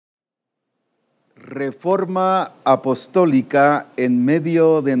Reforma Apostólica en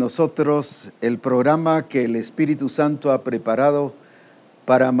medio de nosotros, el programa que el Espíritu Santo ha preparado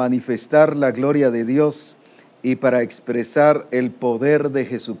para manifestar la gloria de Dios y para expresar el poder de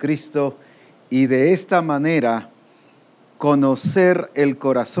Jesucristo y de esta manera conocer el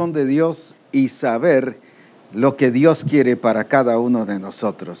corazón de Dios y saber lo que Dios quiere para cada uno de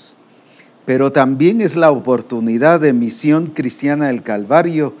nosotros. Pero también es la oportunidad de Misión Cristiana El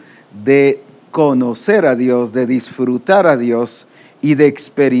Calvario de conocer a Dios, de disfrutar a Dios y de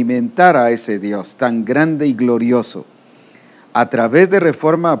experimentar a ese Dios tan grande y glorioso. A través de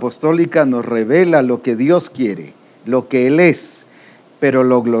Reforma Apostólica nos revela lo que Dios quiere, lo que Él es, pero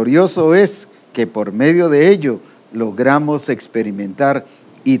lo glorioso es que por medio de ello logramos experimentar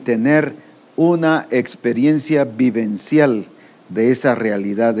y tener una experiencia vivencial de esa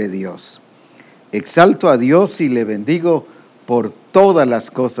realidad de Dios. Exalto a Dios y le bendigo por todas las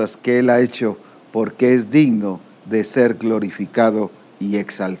cosas que Él ha hecho, porque es digno de ser glorificado y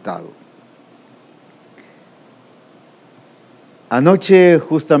exaltado. Anoche,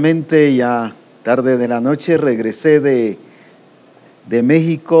 justamente ya tarde de la noche, regresé de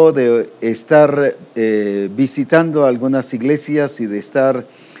México, de estar visitando algunas iglesias y de estar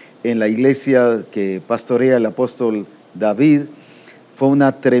en la iglesia que pastorea el apóstol David. Fue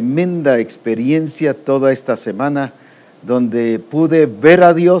una tremenda experiencia toda esta semana, donde pude ver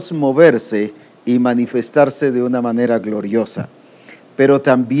a Dios moverse y manifestarse de una manera gloriosa, pero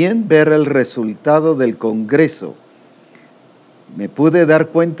también ver el resultado del Congreso. Me pude dar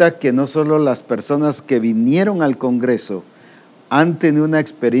cuenta que no solo las personas que vinieron al Congreso han tenido una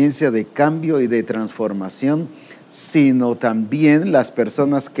experiencia de cambio y de transformación, sino también las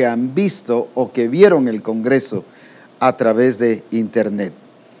personas que han visto o que vieron el Congreso a través de Internet.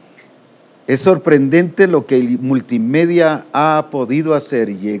 Es sorprendente lo que el multimedia ha podido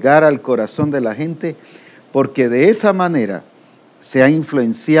hacer, llegar al corazón de la gente, porque de esa manera se ha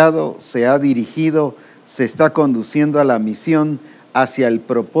influenciado, se ha dirigido, se está conduciendo a la misión hacia el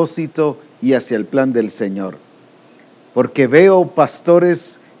propósito y hacia el plan del Señor. Porque veo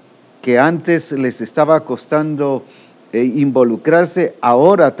pastores que antes les estaba costando involucrarse,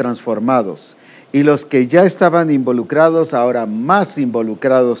 ahora transformados. Y los que ya estaban involucrados, ahora más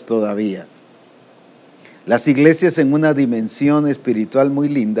involucrados todavía. Las iglesias en una dimensión espiritual muy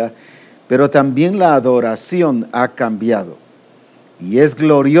linda, pero también la adoración ha cambiado. Y es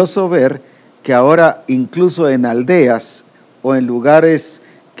glorioso ver que ahora incluso en aldeas o en lugares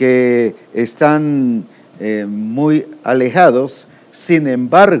que están muy alejados, sin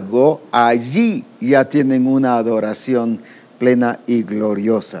embargo, allí ya tienen una adoración plena y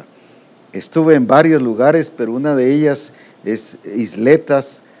gloriosa. Estuve en varios lugares, pero una de ellas es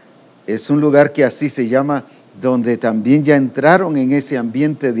Isletas. Es un lugar que así se llama, donde también ya entraron en ese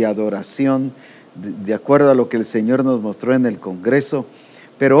ambiente de adoración, de acuerdo a lo que el Señor nos mostró en el Congreso.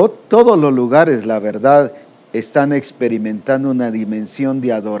 Pero todos los lugares, la verdad, están experimentando una dimensión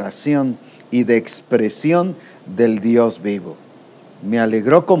de adoración y de expresión del Dios vivo. Me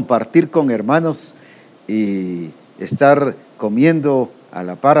alegró compartir con hermanos y estar comiendo a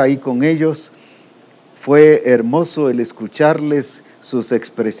la par ahí con ellos. Fue hermoso el escucharles sus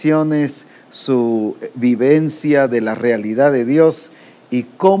expresiones, su vivencia de la realidad de Dios y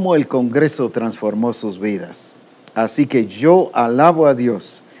cómo el Congreso transformó sus vidas. Así que yo alabo a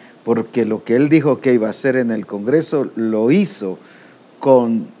Dios porque lo que Él dijo que iba a hacer en el Congreso lo hizo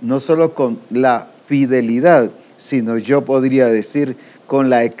no solo con la fidelidad, sino yo podría decir con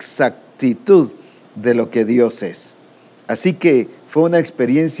la exactitud de lo que Dios es. Así que fue una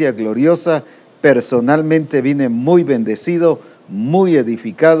experiencia gloriosa. Personalmente vine muy bendecido, muy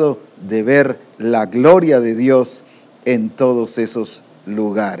edificado de ver la gloria de Dios en todos esos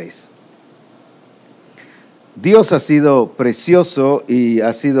lugares. Dios ha sido precioso y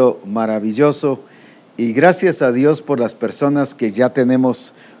ha sido maravilloso, y gracias a Dios por las personas que ya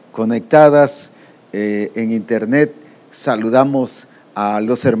tenemos conectadas en Internet. Saludamos a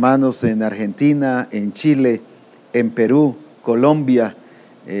los hermanos en Argentina, en Chile, en Perú, Colombia,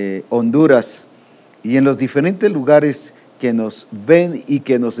 Honduras y en los diferentes lugares que nos ven y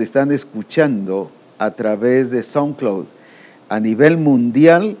que nos están escuchando a través de SoundCloud. A nivel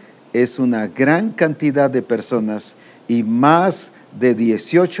mundial es una gran cantidad de personas y más de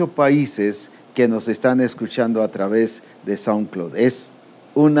 18 países que nos están escuchando a través de SoundCloud. Es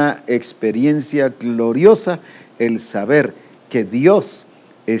una experiencia gloriosa el saber que Dios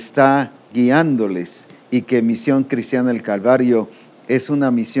está guiándoles y que Misión Cristiana El Calvario es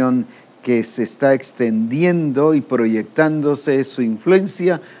una misión que se está extendiendo y proyectándose su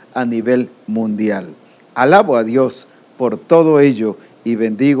influencia a nivel mundial. Alabo a Dios por todo ello y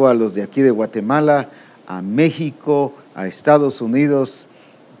bendigo a los de aquí de Guatemala, a México, a Estados Unidos,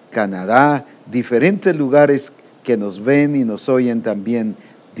 Canadá, diferentes lugares que nos ven y nos oyen también.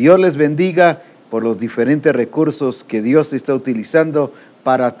 Dios les bendiga por los diferentes recursos que Dios está utilizando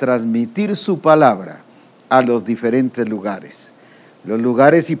para transmitir su palabra a los diferentes lugares. Los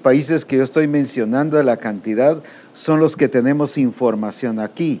lugares y países que yo estoy mencionando de la cantidad son los que tenemos información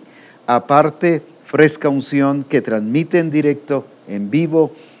aquí. Aparte, Fresca Unción que transmite en directo, en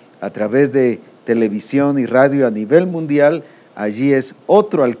vivo, a través de televisión y radio a nivel mundial. Allí es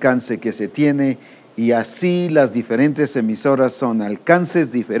otro alcance que se tiene y así las diferentes emisoras son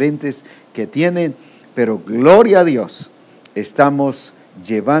alcances diferentes que tienen, pero gloria a Dios, estamos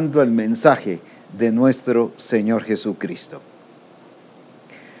llevando el mensaje de nuestro Señor Jesucristo.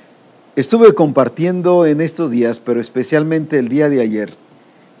 Estuve compartiendo en estos días, pero especialmente el día de ayer,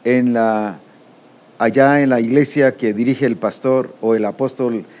 allá en la iglesia que dirige el pastor o el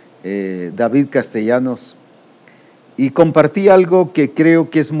apóstol David Castellanos, y compartí algo que creo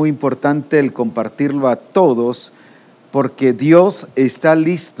que es muy importante el compartirlo a todos, porque Dios está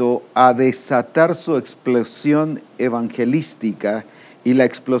listo a desatar su explosión evangelística y la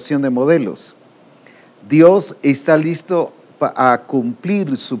explosión de modelos. Dios está listo a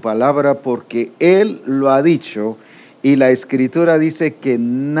cumplir su palabra porque Él lo ha dicho, y la Escritura dice que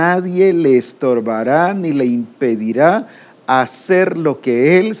nadie le estorbará ni le impedirá hacer lo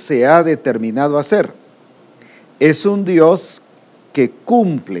que Él se ha determinado a hacer. Es un Dios que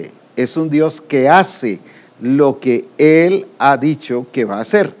cumple, es un Dios que hace lo que Él ha dicho que va a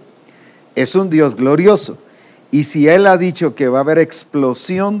hacer. Es un Dios glorioso. Y si Él ha dicho que va a haber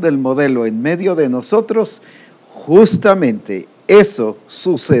explosión del modelo en medio de nosotros, justamente eso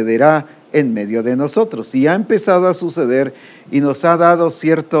sucederá en medio de nosotros. Y ha empezado a suceder y nos ha dado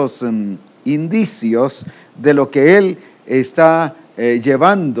ciertos indicios de lo que Él está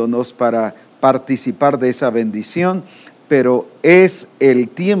llevándonos para participar de esa bendición, pero es el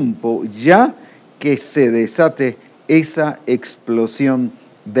tiempo ya que se desate esa explosión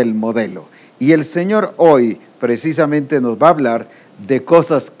del modelo. Y el Señor hoy precisamente nos va a hablar de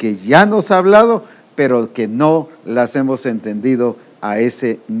cosas que ya nos ha hablado, pero que no las hemos entendido a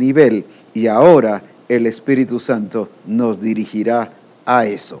ese nivel. Y ahora el Espíritu Santo nos dirigirá a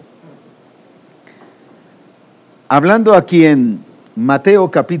eso. Hablando aquí en Mateo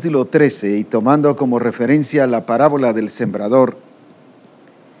capítulo 13 y tomando como referencia la parábola del sembrador,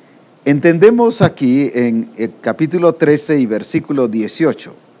 entendemos aquí en el capítulo 13 y versículo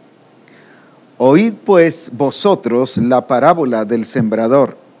 18. Oíd pues vosotros la parábola del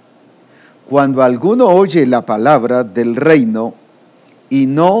sembrador. Cuando alguno oye la palabra del reino y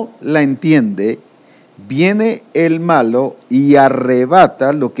no la entiende, viene el malo y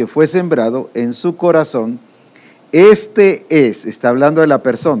arrebata lo que fue sembrado en su corazón. Está hablando de la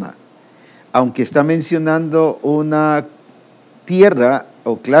persona, aunque está mencionando una tierra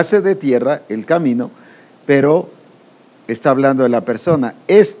o clase de tierra, el camino, pero está hablando de la persona.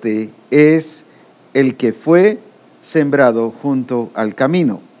 Este es el que fue sembrado junto al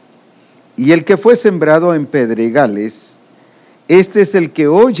camino. Y el que fue sembrado en pedregales, este es el que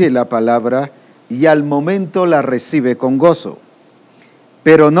oye la palabra y al momento la recibe con gozo,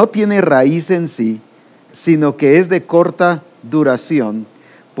 pero no tiene raíz en sí, sino que es de corta duración,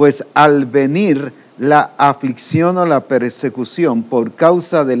 pues al venir la aflicción o la persecución por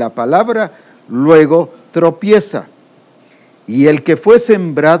causa de la palabra, luego tropieza. Y el que fue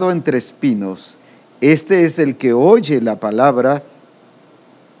sembrado entre espinos, este es el que oye la palabra,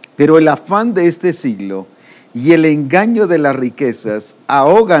 pero el afán de este siglo y el engaño de las riquezas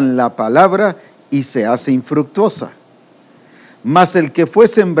ahogan la palabra y se hace infructuosa. Mas el que fue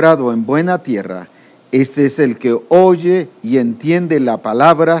sembrado en buena tierra, este es el que oye y entiende la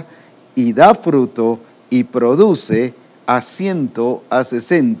palabra y da fruto y produce a 100, a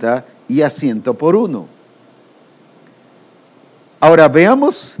 60 y a 100 por uno. Ahora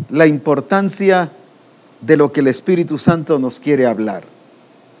veamos la importancia de lo que el Espíritu Santo nos quiere hablar.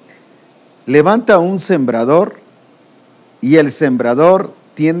 Levanta un sembrador y el sembrador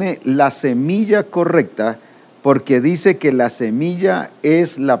tiene la semilla correcta porque dice que la semilla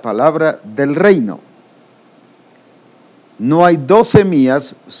es la palabra del reino. No hay dos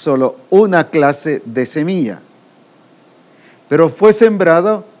semillas, solo una clase de semilla. Pero fue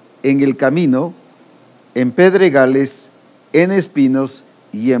sembrado en el camino, en pedregales, en espinos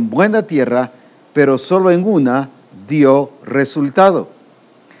y en buena tierra, pero solo en una dio resultado.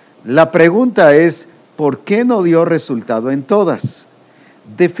 La pregunta es, ¿por qué no dio resultado en todas?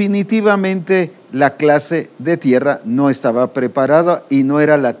 Definitivamente la clase de tierra no estaba preparada y no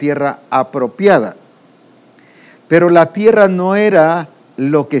era la tierra apropiada. Pero la tierra no era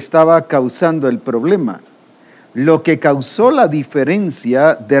lo que estaba causando el problema. Lo que causó la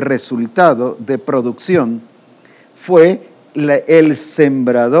diferencia de resultado, de producción, fue el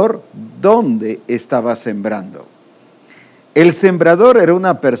sembrador donde estaba sembrando. El sembrador era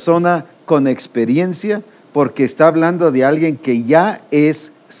una persona con experiencia porque está hablando de alguien que ya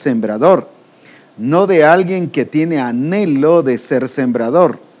es sembrador, no de alguien que tiene anhelo de ser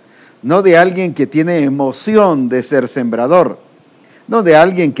sembrador, no de alguien que tiene emoción de ser sembrador, no de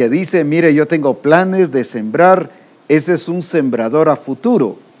alguien que dice, mire, yo tengo planes de sembrar. Ese es un sembrador a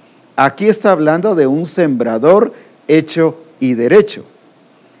futuro. Aquí está hablando de un sembrador hecho y derecho.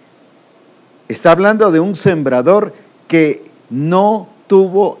 Está hablando de un sembrador que no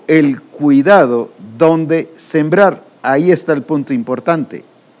tuvo el cuidado donde sembrar. Ahí está el punto importante.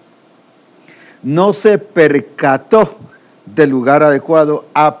 No se percató del lugar adecuado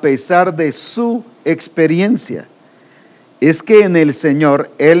a pesar de su experiencia. Es que en el Señor,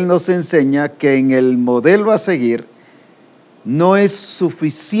 Él nos enseña que en el modelo a seguir no es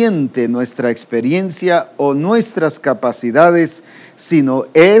suficiente nuestra experiencia o nuestras capacidades, sino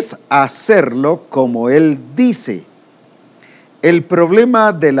es hacerlo como Él dice. El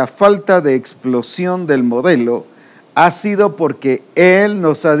problema de la falta de explosión del modelo ha sido porque Él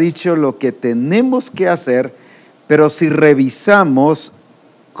nos ha dicho lo que tenemos que hacer, pero si revisamos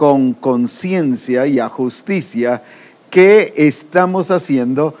con conciencia y a justicia qué estamos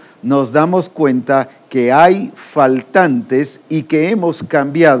haciendo, nos damos cuenta que hay faltantes y que hemos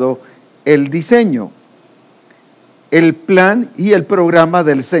cambiado el diseño, el plan y el programa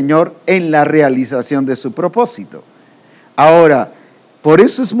del Señor en la realización de su propósito. Ahora, por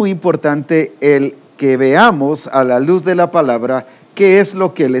eso es muy importante el que veamos a la luz de la palabra qué es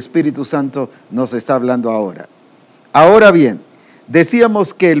lo que el Espíritu Santo nos está hablando ahora. Ahora bien,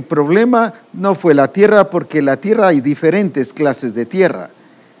 decíamos que el problema no fue la tierra, porque la tierra hay diferentes clases de tierra.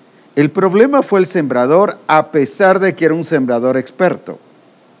 El problema fue el sembrador, a pesar de que era un sembrador experto,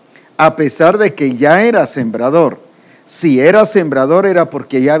 a pesar de que ya era sembrador. Si era sembrador era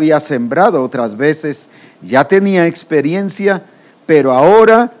porque ya había sembrado otras veces, ya tenía experiencia, pero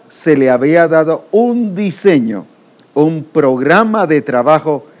ahora se le había dado un diseño, un programa de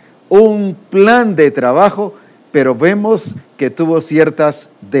trabajo, un plan de trabajo, pero vemos que tuvo ciertas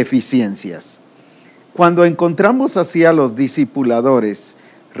deficiencias. Cuando encontramos así a los discipuladores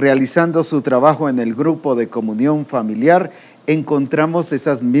realizando su trabajo en el grupo de comunión familiar, encontramos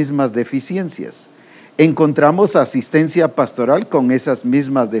esas mismas deficiencias. Encontramos asistencia pastoral con esas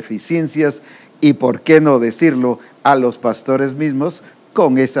mismas deficiencias y, por qué no decirlo, a los pastores mismos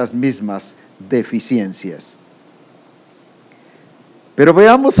con esas mismas deficiencias. Pero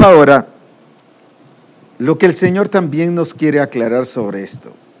veamos ahora lo que el Señor también nos quiere aclarar sobre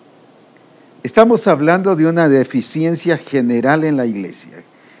esto. Estamos hablando de una deficiencia general en la iglesia.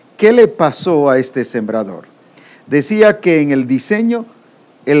 ¿Qué le pasó a este sembrador? Decía que en el diseño,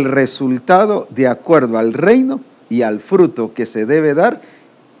 el resultado de acuerdo al reino y al fruto que se debe dar,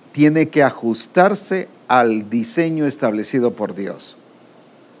 tiene que ajustarse al diseño establecido por Dios.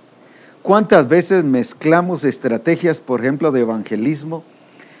 ¿Cuántas veces mezclamos estrategias, por ejemplo, de evangelismo?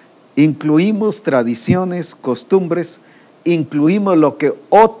 Incluimos tradiciones, costumbres, incluimos lo que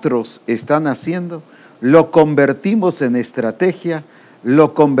otros están haciendo, lo convertimos en estrategia,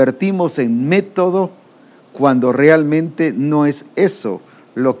 lo convertimos en método, cuando realmente no es eso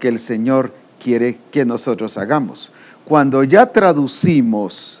lo que el Señor quiere que nosotros hagamos. Cuando ya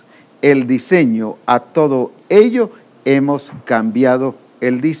traducimos el diseño a todo ello, hemos cambiado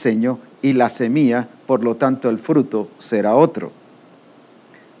el diseño y la semilla, por lo tanto el fruto será otro.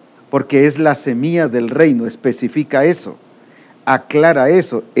 Porque es la semilla del reino, especifica eso, aclara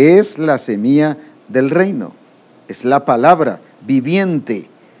eso, es la semilla del reino, es la palabra viviente,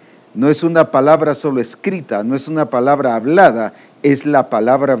 no es una palabra solo escrita, no es una palabra hablada, es la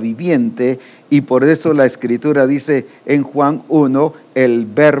palabra viviente, y por eso la Escritura dice en Juan 1, el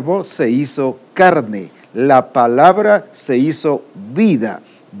verbo se hizo carne, la palabra se hizo vida.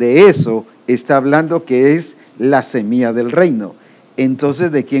 De eso está hablando, que es la semilla del reino.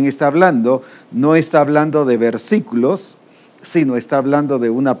 Entonces, ¿de quién está hablando? No está hablando de versículos, sino está hablando de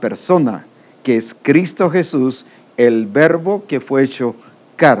una persona, que es Cristo Jesús, el verbo que fue hecho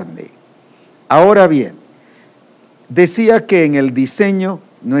carne. Ahora bien, decía que en el diseño,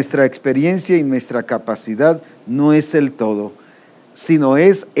 nuestra experiencia y nuestra capacidad no es el todo, sino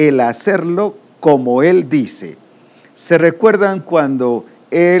es el hacerlo como Él dice. ¿Se recuerdan cuando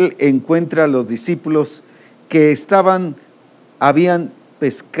Él encuentra a los discípulos que habían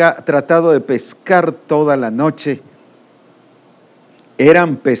tratado de pescar toda la noche?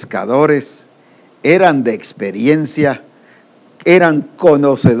 Eran pescadores, eran de experiencia, eran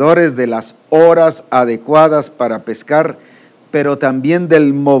conocedores de las horas adecuadas para pescar, pero también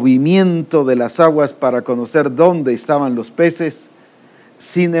del movimiento de las aguas para conocer dónde estaban los peces.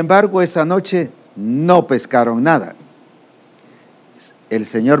 Sin embargo, esa noche no pescaron nada. El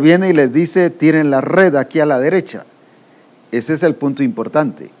Señor viene y les dice: tiren la red aquí a la derecha. Ese es el punto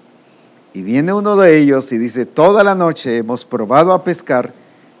importante. Y viene uno de ellos y dice: toda la noche hemos probado a pescar,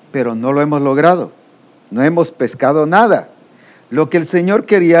 pero no lo hemos logrado. No hemos pescado nada. Lo que el Señor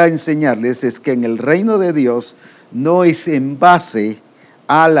quería enseñarles es que en el reino de Dios no es en base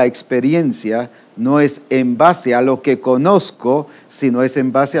a la experiencia, no es en base a lo que conozco, sino es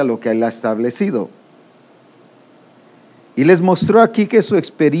en base a lo que Él ha establecido. Y les mostró aquí que su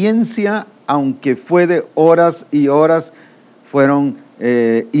experiencia, aunque fue de horas y horas, fueron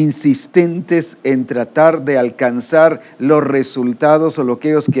insistentes en tratar de alcanzar los resultados o lo que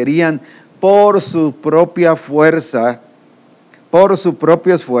ellos querían por su propia fuerza, por su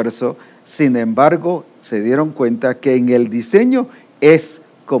propio esfuerzo. Sin embargo, se dieron cuenta que en el diseño es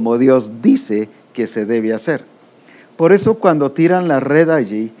como Dios dice que se debe hacer. Por eso cuando tiran la red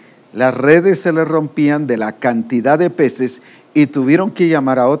allí, las redes se les rompían de la cantidad de peces y tuvieron que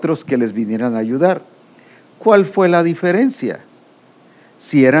llamar a otros que les vinieran a ayudar. ¿Cuál fue la diferencia?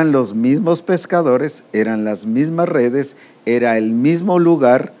 Si eran los mismos pescadores, eran las mismas redes, era el mismo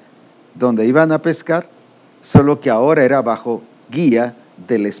lugar donde iban a pescar, solo que ahora era bajo guía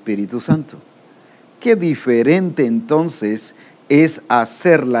del Espíritu Santo. Qué diferente entonces es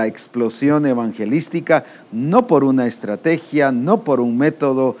hacer la explosión evangelística, no por una estrategia, no por un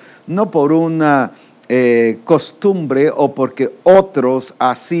método, no por una costumbre o porque otros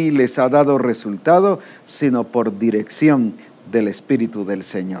así les ha dado resultado, sino por dirección del Espíritu del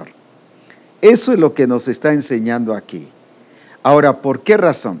Señor. Eso es lo que nos está enseñando aquí. Ahora, ¿por qué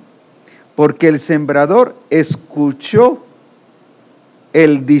razón? Porque el sembrador escuchó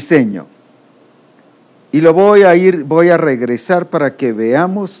el diseño. Y voy a regresar para que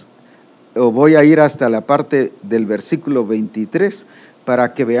veamos, o voy a ir hasta la parte del versículo 23,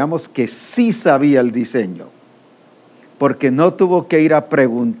 para que veamos que sí sabía el diseño. Porque no tuvo que ir a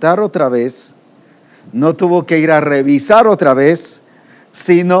preguntar otra vez, no tuvo que ir a revisar otra vez,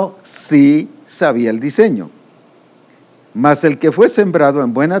 sino sí sabía el diseño. Mas el que fue sembrado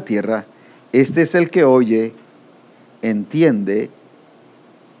en buena tierra, este es el que oye, entiende,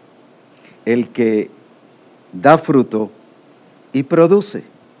 el que da fruto y produce.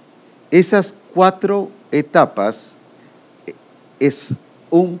 Esas 4 etapas es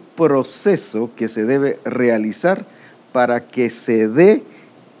un proceso que se debe realizar para que se dé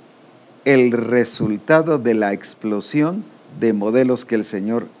el resultado de la explosión de modelos que el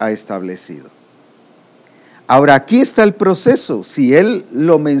Señor ha establecido. Ahora, aquí está el proceso. Si Él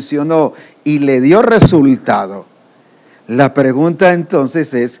lo mencionó y le dio resultado, la pregunta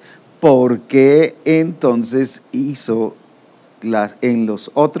entonces es: ¿por qué entonces hizo en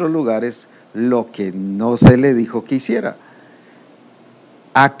los otros lugares lo que no se le dijo que hiciera?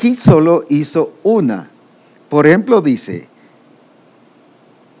 Aquí solo hizo una. Por ejemplo, dice: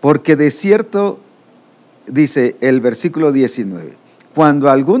 porque de cierto, dice el versículo 19, cuando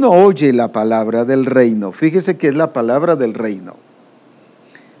alguno oye la palabra del reino, fíjese que es la palabra del reino,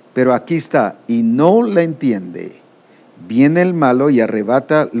 pero aquí está, y no la entiende, viene el malo y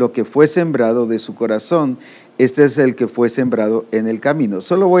arrebata lo que fue sembrado de su corazón. Este es el que fue sembrado en el camino.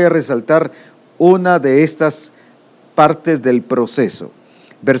 Solo voy a resaltar una de estas partes del proceso.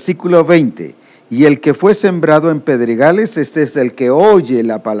 Versículo 20. Y el que fue sembrado en pedregales, este es el que oye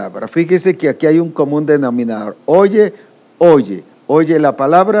la palabra. Fíjese que aquí hay un común denominador. Oye la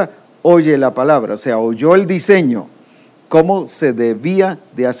palabra, oye la palabra. O sea, oyó el diseño, cómo se debía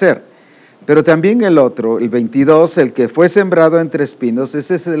de hacer. Pero también el otro, el 22, el que fue sembrado entre espinos,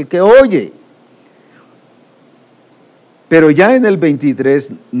 ese es el que oye. Pero ya en el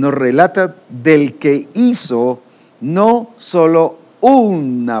 23 nos relata del que hizo no solo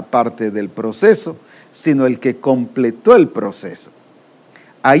una parte del proceso, sino el que completó el proceso.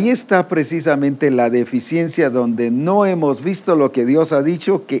 Ahí está precisamente la deficiencia donde no hemos visto lo que Dios ha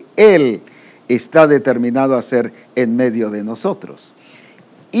dicho que Él está determinado a hacer en medio de nosotros.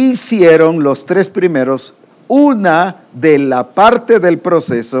 Hicieron los 3 primeros una de la parte del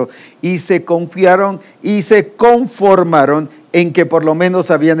proceso y se confiaron y se conformaron en que por lo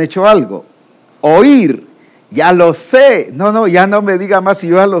menos habían hecho algo. Oír, ya lo sé, ya no me diga más si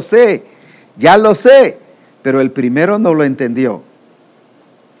yo ya lo sé, pero el primero no lo entendió.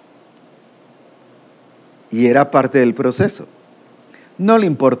 Y era parte del proceso. No le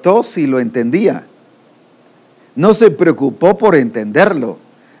importó si lo entendía. No se preocupó por entenderlo.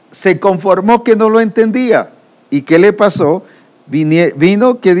 se conformó que no lo entendía. ¿Y qué le pasó?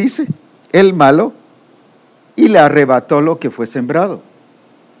 Vino, ¿qué dice? El malo, y le arrebató lo que fue sembrado.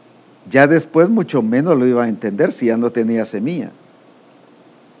 Ya después mucho menos lo iba a entender si ya no tenía semilla.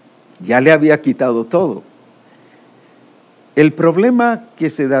 Ya le había quitado todo. El problema que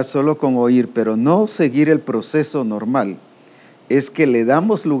se da solo con oír, pero no seguir el proceso normal, es que le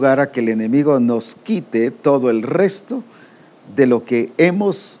damos lugar a que el enemigo nos quite todo el resto de lo que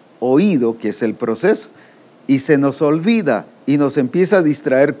hemos oído, que es el proceso, y se nos olvida y nos empieza a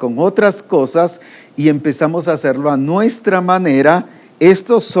distraer con otras cosas y empezamos a hacerlo a nuestra manera.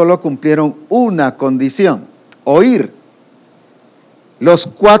 Estos solo cumplieron una condición: oír. Los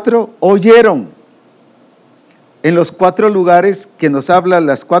 4 oyeron. En los 4 lugares que nos hablan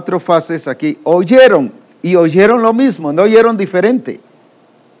las 4 fases aquí, oyeron, y oyeron lo mismo, no oyeron diferente.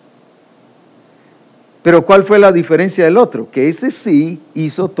 Pero ¿cuál fue la diferencia del otro? Que ese sí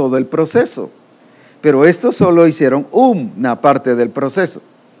hizo todo el proceso, pero estos solo hicieron una parte del proceso.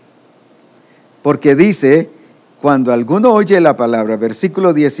 Porque dice, cuando alguno oye la palabra,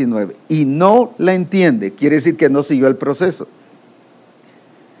 versículo 19, y no la entiende, quiere decir que no siguió el proceso.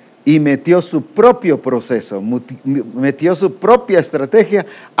 Y metió su propio proceso, metió su propia estrategia,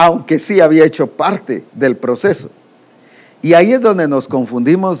 aunque sí había hecho parte del proceso. Y ahí es donde nos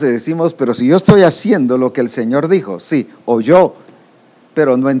confundimos y decimos, pero si yo estoy haciendo lo que el Señor dijo, sí, oyó,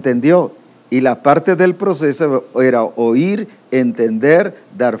 pero no entendió. Y la parte del proceso era oír, entender,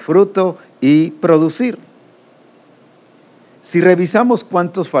 dar fruto y producir. Si revisamos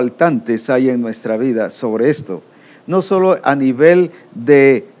cuántos faltantes hay en nuestra vida sobre esto, no solo a nivel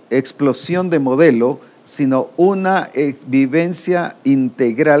de explosión de modelo, sino una vivencia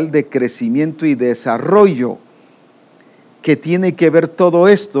integral de crecimiento y desarrollo que tiene que ver todo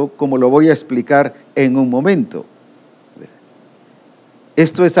esto, como lo voy a explicar en un momento.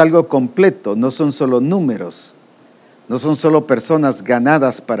 Esto es algo completo, no son solo números, no son solo personas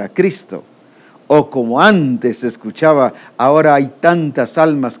ganadas para Cristo, o como antes se escuchaba, ahora hay tantas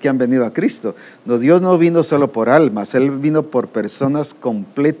almas que han venido a Cristo. No, Dios no vino solo por almas, Él vino por personas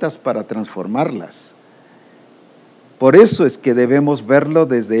completas para transformarlas. Por eso es que debemos verlo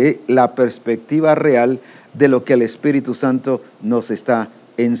desde la perspectiva real de lo que el Espíritu Santo nos está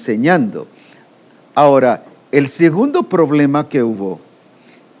enseñando. Ahora, el segundo problema que hubo,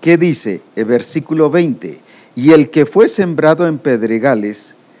 ¿qué dice? El versículo 20, y el que fue sembrado en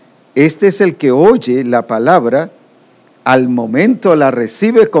pedregales, este es el que oye la palabra, al momento la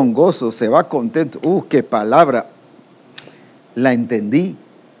recibe con gozo, se va contento. ¡Qué palabra! La entendí.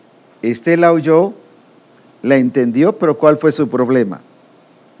 Este la oyó, la entendió, pero ¿cuál fue su problema?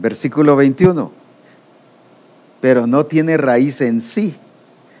 Versículo 21. Pero no tiene raíz en sí,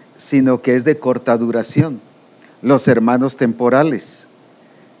 sino que es de corta duración. Los hermanos temporales.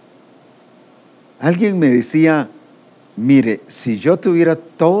 Alguien me decía, mire, si yo tuviera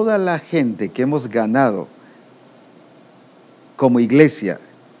toda la gente que hemos ganado como iglesia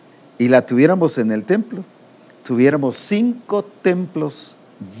y la tuviéramos en el templo, tuviéramos 5 templos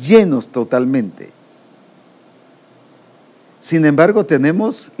llenos totalmente. Sin embargo,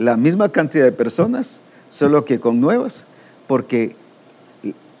 tenemos la misma cantidad de personas, solo que con nuevas, porque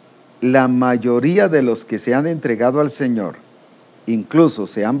la mayoría de los que se han entregado al Señor, incluso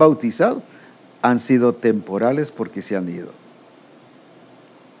se han bautizado, han sido temporales porque se han ido.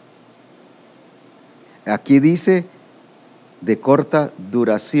 Aquí dice de corta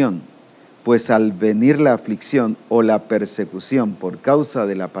duración, pues al venir la aflicción o la persecución por causa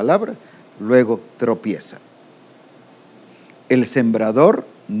de la palabra, luego tropieza. El sembrador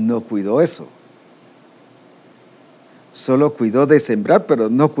no cuidó eso. Solo cuidó de sembrar, pero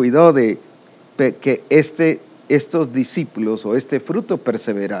no cuidó de que estos discípulos o este fruto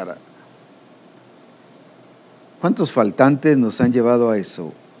perseverara. ¿Cuántos faltantes nos han llevado a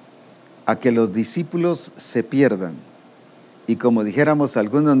eso? A que los discípulos se pierdan. Y como dijéramos,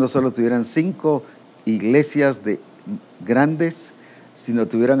 algunos no solo tuvieran 5 iglesias grandes, sino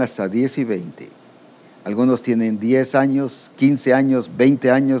tuvieran hasta 10 y 20. Algunos tienen 10 años, 15 años,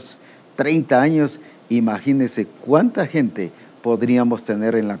 20 años, 30 años. Imagínense cuánta gente podríamos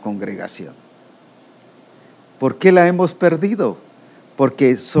tener en la congregación. ¿Por qué la hemos perdido?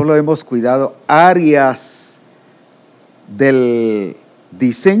 Porque solo hemos cuidado áreas del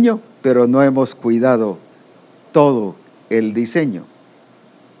diseño, pero no hemos cuidado todo el diseño.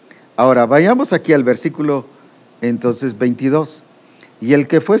 Ahora vayamos aquí al versículo entonces 22. Y el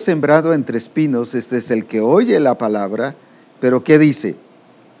que fue sembrado entre espinos, este es el que oye la palabra, pero ¿qué dice?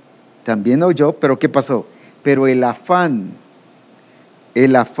 También oyó, pero ¿qué pasó? Pero el afán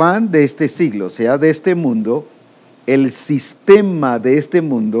de este siglo, o sea, de este mundo, el sistema de este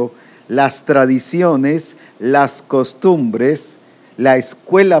mundo, las tradiciones, las costumbres, la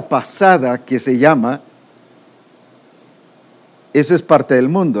escuela pasada que se llama, eso es parte del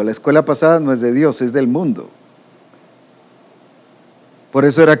mundo. La escuela pasada no es de Dios, es del mundo. Por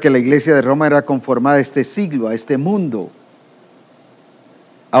eso era que la iglesia de Roma era conformada a este siglo, a este mundo.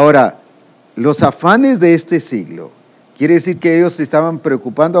 Ahora, los afanes de este siglo, quiere decir que ellos se estaban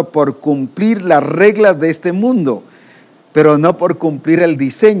preocupando por cumplir las reglas de este mundo, pero no por cumplir el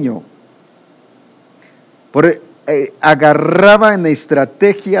diseño. Agarraban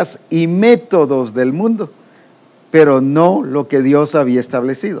estrategias y métodos del mundo, pero no lo que Dios había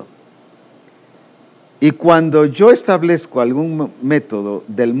establecido. Y cuando yo establezco algún método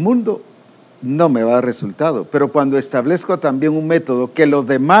del mundo, no me va a dar resultado. Pero cuando establezco también un método que los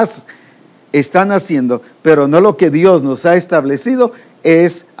demás están haciendo, pero no lo que Dios nos ha establecido,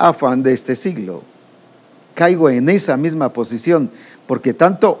 es afán de este siglo. Caigo en esa misma posición, porque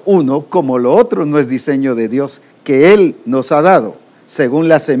tanto uno como lo otro no es diseño de Dios que Él nos ha dado, según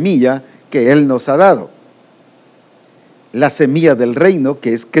la semilla que Él nos ha dado. La semilla del reino,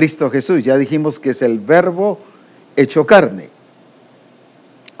 que es Cristo Jesús. Ya dijimos que es el verbo hecho carne.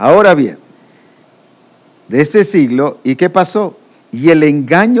 Ahora bien, de este siglo, ¿y qué pasó? Y el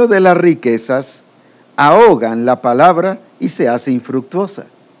engaño de las riquezas ahogan la palabra y se hace infructuosa.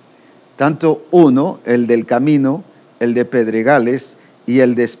 Tanto uno, el del camino, el de pedregales y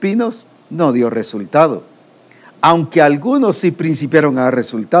el de espinos, no dio resultado. Aunque algunos sí principiaron a dar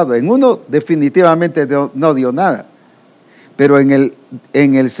resultado. En uno definitivamente no dio nada. Pero en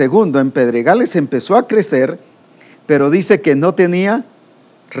el segundo, en pedregales, empezó a crecer, pero dice que no tenía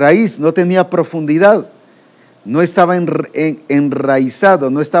raíz, no tenía profundidad, no estaba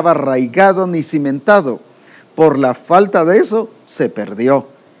enraizado, no estaba arraigado ni cimentado. Por la falta de eso, se perdió.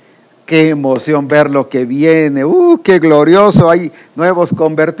 Qué emoción ver lo que viene, qué glorioso, hay nuevos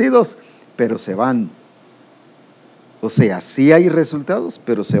convertidos, pero se van. O sea, sí hay resultados,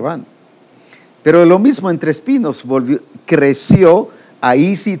 pero se van. Pero lo mismo entre espinos, creció,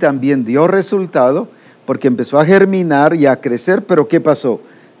 ahí sí también dio resultado, porque empezó a germinar y a crecer, pero ¿qué pasó?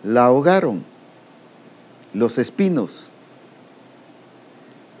 La ahogaron, los espinos.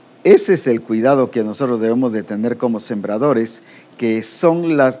 Ese es el cuidado que nosotros debemos de tener como sembradores, que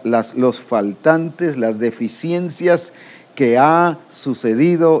son los faltantes, las deficiencias que ha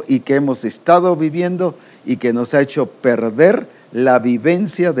sucedido y que hemos estado viviendo y que nos ha hecho perder la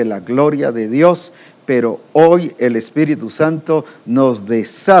vivencia de la gloria de Dios. Pero hoy el Espíritu Santo nos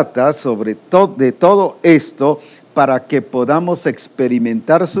desata de todo esto para que podamos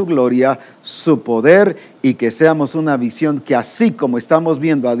experimentar su gloria, su poder, y que seamos una visión que así como estamos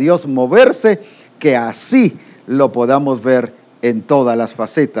viendo a Dios moverse, que así lo podamos ver en todas las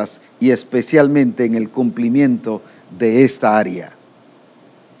facetas y especialmente en el cumplimiento de esta área.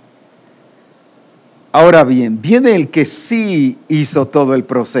 Ahora bien, viene el que sí hizo todo el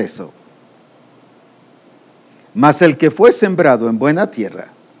proceso. Mas el que fue sembrado en buena tierra,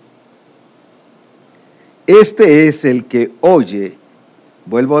 este es el que oye,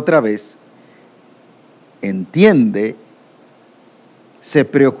 vuelvo otra vez, entiende, se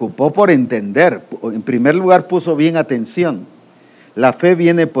preocupó por entender. En primer lugar puso bien atención. La fe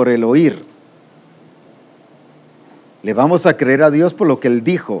viene por el oír. Le vamos a creer a Dios por lo que Él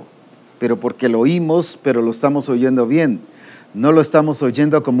dijo, pero porque lo oímos, pero lo estamos oyendo bien. No lo estamos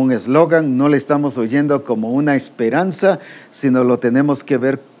oyendo como un eslogan, no le estamos oyendo como una esperanza, sino lo tenemos que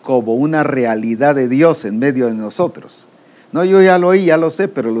ver como una realidad de Dios en medio de nosotros. No, yo ya lo oí, ya lo sé,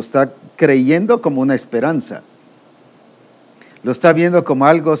 pero lo está creyendo como una esperanza. Lo está viendo como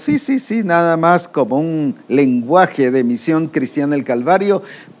algo, sí, nada más como un lenguaje de Misión Cristiana el Calvario,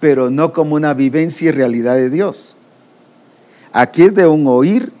 pero no como una vivencia y realidad de Dios. Aquí es de un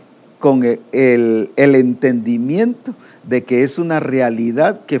oír con el entendimiento de que es una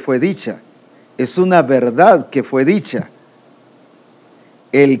realidad que fue dicha, es una verdad que fue dicha.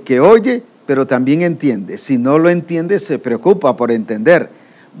 El que oye, pero también entiende. Si no lo entiende, se preocupa por entender.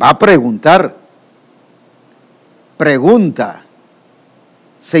 Va a preguntar, pregunta,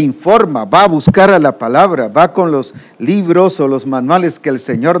 se informa, va a buscar a la palabra, va con los libros o los manuales que el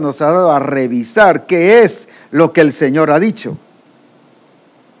Señor nos ha dado a revisar qué es lo que el Señor ha dicho.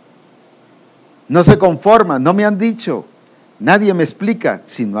 No se conforma, no me han dicho, nadie me explica,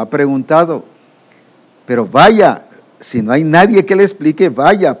 si no ha preguntado. Pero vaya, si no hay nadie que le explique,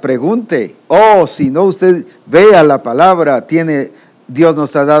 vaya, pregunte. O si no, usted vea la palabra, Dios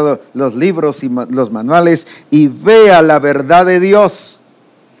nos ha dado los libros y los manuales, y vea la verdad de Dios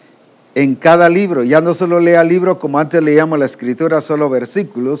en cada libro. Ya no solo lea libro como antes leíamos la Escritura, solo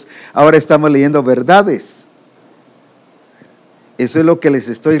versículos, ahora estamos leyendo verdades. Eso es lo que les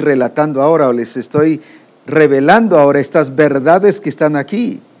estoy relatando ahora, o les estoy revelando ahora estas verdades que están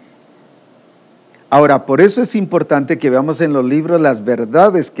aquí. Ahora, por eso es importante que veamos en los libros las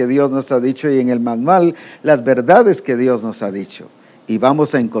verdades que Dios nos ha dicho y en el manual las verdades que Dios nos ha dicho. Y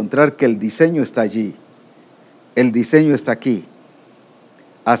vamos a encontrar que el diseño está allí. El diseño está aquí.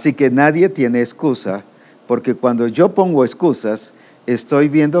 Así que nadie tiene excusa, porque cuando yo pongo excusas, estoy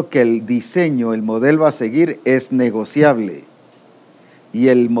viendo que el diseño, el modelo a seguir es negociable. Y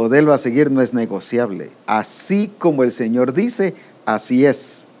el modelo a seguir no es negociable. Así como el Señor dice, así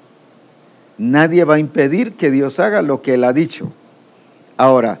es. Nadie va a impedir que Dios haga lo que Él ha dicho.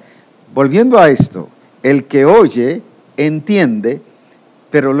 Ahora, volviendo a esto, el que oye, entiende,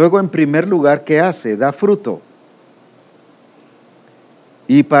 pero luego en primer lugar, ¿qué hace? Da fruto.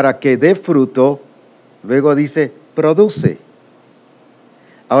 Y para que dé fruto, luego dice, produce.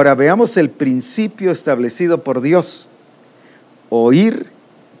 Ahora veamos el principio establecido por Dios. Oír,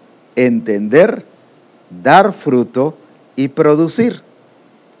 entender, dar fruto y producir.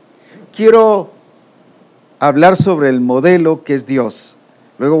 Quiero hablar sobre el modelo que es Dios.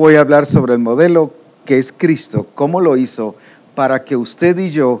 Luego voy a hablar sobre el modelo que es Cristo, cómo lo hizo, para que usted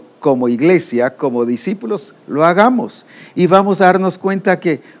y yo, como iglesia, como discípulos, lo hagamos. Y vamos a darnos cuenta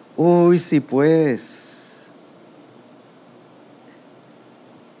que, sí pues.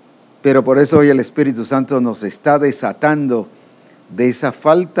 Pero por eso hoy el Espíritu Santo nos está desatando de esa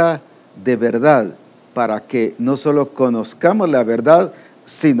falta de verdad, para que no solo conozcamos la verdad,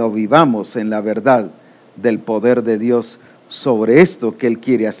 sino vivamos en la verdad del poder de Dios sobre esto que Él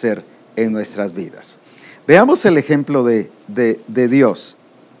quiere hacer en nuestras vidas. Veamos el ejemplo de Dios.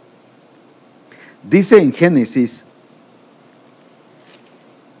 Dice en Génesis,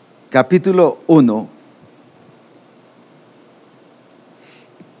 capítulo 1,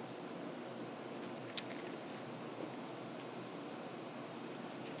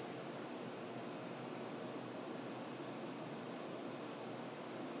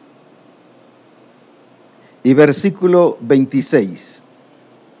 y versículo 26.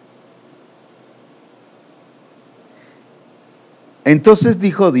 Entonces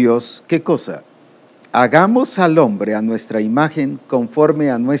dijo Dios, ¿qué cosa? Hagamos al hombre a nuestra imagen conforme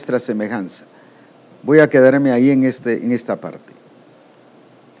a nuestra semejanza. Voy a quedarme ahí en esta parte.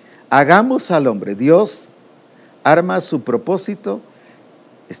 Hagamos al hombre. Dios arma su propósito,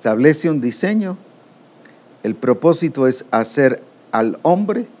 establece un diseño. El propósito es hacer al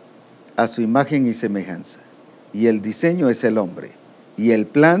hombre a su imagen y semejanza. Y el diseño es el hombre. Y el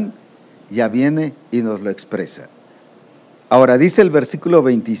plan ya viene y nos lo expresa. Ahora dice el versículo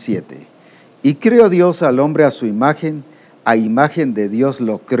 27. Y creó Dios al hombre a su imagen, a imagen de Dios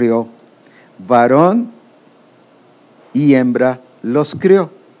lo creó. Varón y hembra los creó.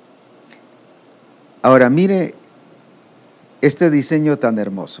 Ahora mire este diseño tan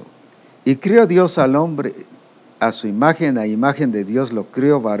hermoso. Y creó Dios al hombre a su imagen, a imagen de Dios lo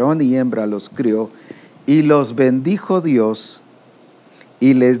creó, varón y hembra los creó. Y los bendijo Dios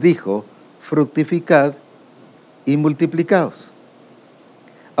y les dijo, fructificad y multiplicaos.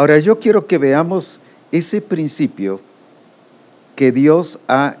 Ahora yo quiero que veamos ese principio que Dios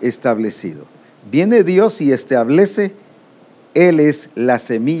ha establecido. Viene Dios y establece, Él es la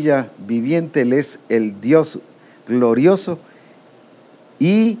semilla viviente, Él es el Dios glorioso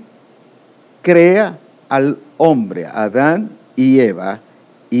y crea al hombre, Adán y Eva.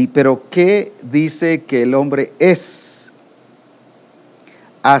 Pero ¿qué dice que el hombre es?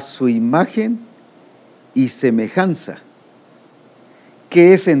 A su imagen y semejanza.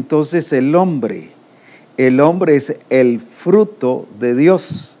 ¿Qué es entonces el hombre? El hombre es el fruto de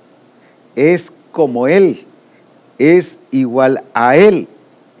Dios. Es como Él. Es igual a Él.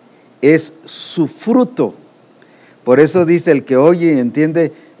 Es su fruto. Por eso dice el que oye y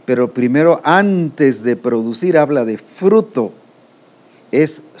entiende, pero primero antes de producir habla de fruto.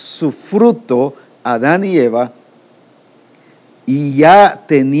 Es su fruto, Adán y Eva, y ya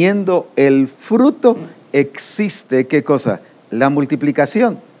teniendo el fruto existe, ¿qué cosa? La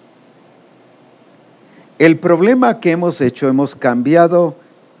multiplicación. El problema que hemos hecho, hemos cambiado,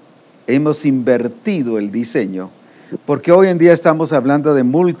 hemos invertido el diseño, porque hoy en día estamos hablando de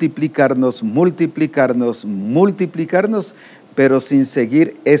multiplicarnos, pero sin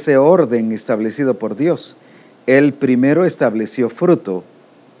seguir ese orden establecido por Dios. Él primero estableció fruto,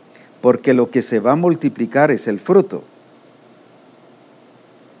 porque lo que se va a multiplicar es el fruto.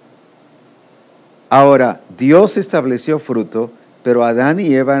 Ahora, Dios estableció fruto, pero Adán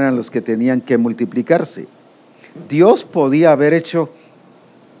y Eva eran los que tenían que multiplicarse. Dios podía haber hecho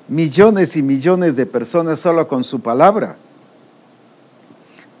millones y millones de personas solo con su palabra.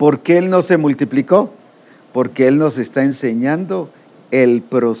 ¿Por qué Él no se multiplicó? porque Él nos está enseñando el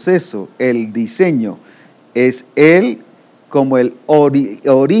proceso, el diseño. Es Él como el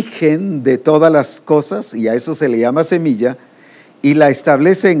origen de todas las cosas, y a eso se le llama semilla, y la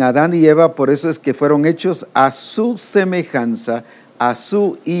establece en Adán y Eva. Por eso es que fueron hechos a su semejanza, a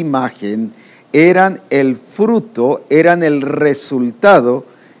su imagen. Eran el fruto, eran el resultado,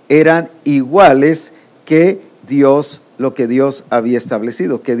 eran iguales que Dios, lo que Dios había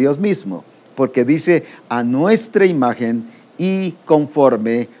establecido, que Dios mismo, porque dice a nuestra imagen y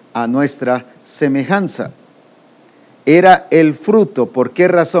conforme a nuestra semejanza. Era el fruto. ¿Por qué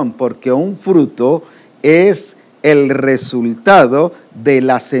razón? Porque un fruto es el resultado de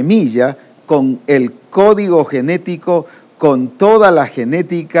la semilla con el código genético, con toda la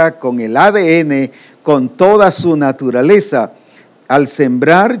genética, con el ADN, con toda su naturaleza. Al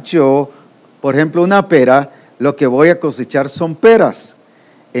sembrar yo, por ejemplo, una pera, lo que voy a cosechar son peras.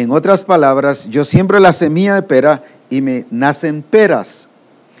 En otras palabras, yo siembro la semilla de pera y me nacen peras.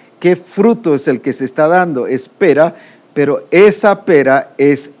 ¿Qué fruto es el que se está dando? Es pera, pero esa pera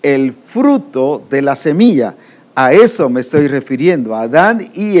es el fruto de la semilla. A eso me estoy refiriendo. Adán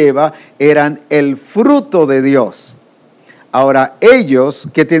y Eva eran el fruto de Dios. Ahora, ellos,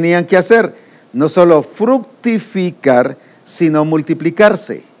 ¿qué tenían que hacer? No solo fructificar, sino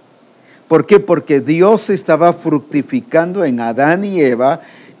multiplicarse. ¿Por qué? Porque Dios estaba fructificando en Adán y Eva,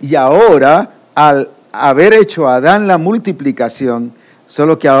 y ahora, al haber hecho a Adán la multiplicación,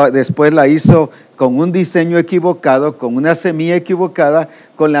 solo que después la hizo con un diseño equivocado, con una semilla equivocada,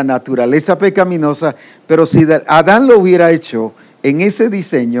 con la naturaleza pecaminosa. Pero si Adán lo hubiera hecho en ese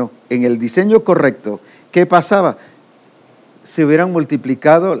diseño, en el diseño correcto, ¿qué pasaba? Se hubieran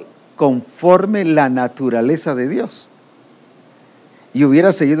multiplicado conforme la naturaleza de Dios y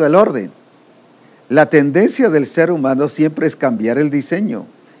hubiera seguido el orden. La tendencia del ser humano siempre es cambiar el diseño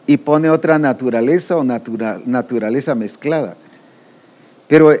y pone otra naturaleza o naturaleza mezclada.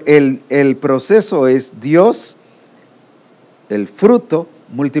 Pero el proceso es Dios, el fruto,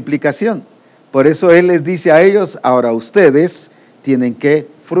 multiplicación. Por eso Él les dice a ellos, ahora ustedes tienen que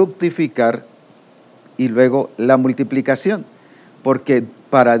fructificar y luego la multiplicación. Porque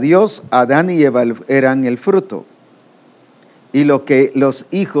para Dios, Adán y Eva eran el fruto. Y los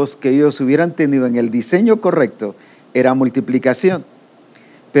hijos que ellos hubieran tenido en el diseño correcto era multiplicación.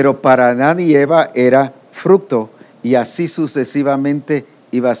 Pero para Adán y Eva era fruto, y así sucesivamente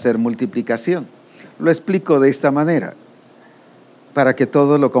iba a ser multiplicación. Lo explico de esta manera, para que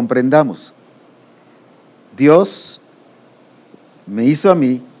todos lo comprendamos. Dios me hizo a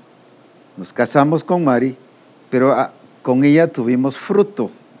mí, nos casamos con Mari, pero con ella tuvimos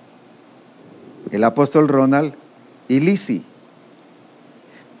fruto. El apóstol Ronald y Lizzie.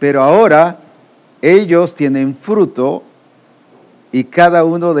 Pero ahora ellos tienen fruto y cada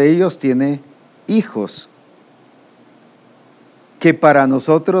uno de ellos tiene hijos, que para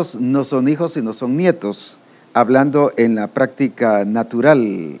nosotros no son hijos sino son nietos, hablando en la práctica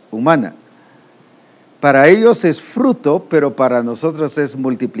natural humana. Para ellos es fruto, pero para nosotros es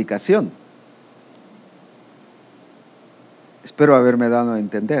multiplicación. Espero haberme dado a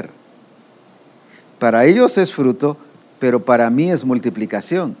entender. Para ellos es fruto, pero para mí es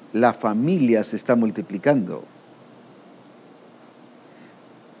multiplicación. La familia se está multiplicando.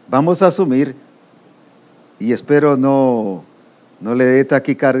 Vamos a asumir, y espero no le dé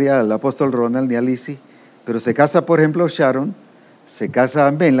taquicardia al apóstol Ronald ni a Lizzie, pero se casa, por ejemplo, Sharon, se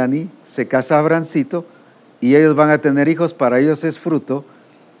casa Melanie, se casa Abrancito, y ellos van a tener hijos. Para ellos es fruto,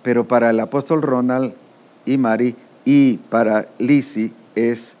 pero para el apóstol Ronald y Mari y para Lizzie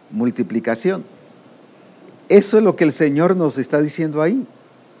es multiplicación. Eso es lo que el Señor nos está diciendo ahí.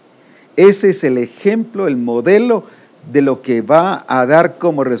 Ese es el ejemplo, el modelo de lo que va a dar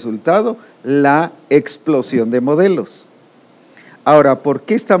como resultado la explosión de modelos. Ahora, ¿por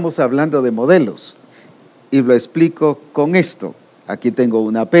qué estamos hablando de modelos? Y lo explico con esto. Aquí tengo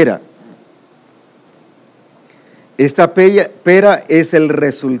una pera. Esta pera es el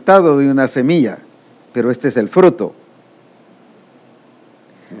resultado de una semilla, pero este es el fruto.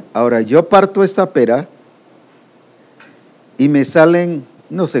 Ahora, yo parto esta pera y me salen,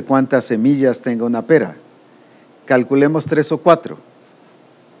 no sé cuántas semillas tenga una pera. Calculemos 3 o 4.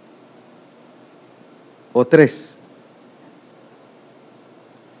 O 3.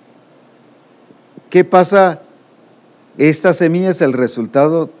 ¿Qué pasa? Esta semilla es el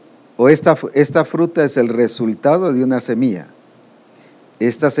resultado, o esta fruta es el resultado de una semilla.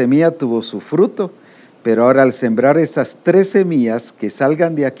 Esta semilla tuvo su fruto, pero ahora al sembrar esas 3 semillas que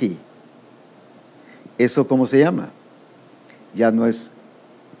salgan de aquí, ¿eso cómo se llama? Ya no es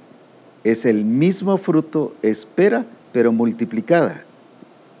el mismo fruto, es pera, pero multiplicada,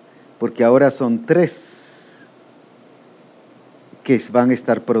 porque ahora son 3. que van a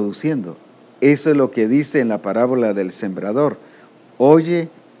estar produciendo. Eso es lo que dice en la parábola del sembrador. Oye,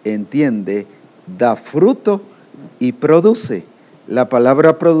 entiende, da fruto y produce. La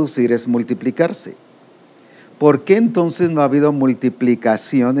palabra producir es multiplicarse. ¿Por qué entonces no ha habido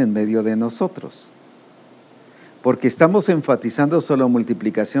multiplicación en medio de nosotros? Porque estamos enfatizando solo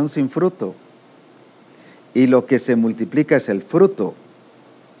multiplicación sin fruto. Y lo que se multiplica es el fruto.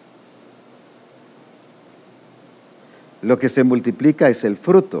 Lo que se multiplica es el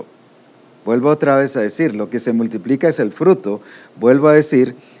fruto. Vuelvo otra vez a decir, lo que se multiplica es el fruto. Vuelvo a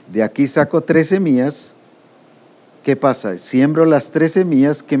decir, de aquí saco 3 semillas. ¿Qué pasa? Siembro las 3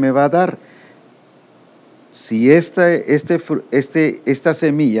 semillas, ¿qué me va a dar? Si esta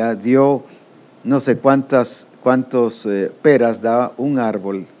semilla dio no sé cuántos peras da un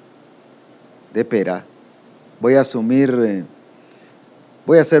árbol de pera, voy a asumir,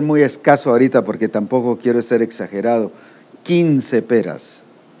 voy a ser muy escaso ahorita porque tampoco quiero ser exagerado, 15 peras.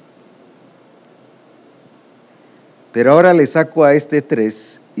 Pero ahora le saco a este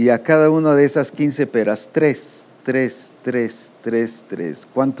 3 y a cada una de esas 15 peras 3.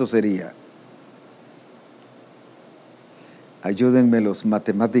 ¿Cuánto sería? Ayúdenme los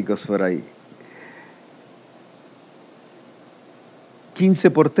matemáticos por ahí. 15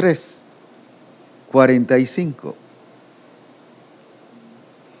 por 3, 45.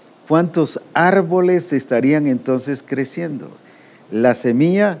 ¿Cuántos árboles estarían entonces creciendo? La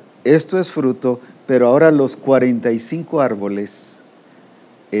semilla, esto es fruto, pero ahora los 45 árboles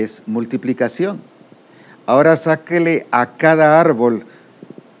es multiplicación. Ahora sáquele a cada árbol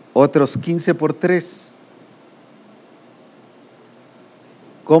otros 15 por 3.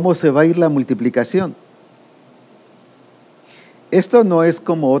 ¿Cómo se va a ir la multiplicación? Esto no es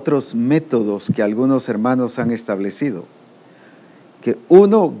como otros métodos que algunos hermanos han establecido, que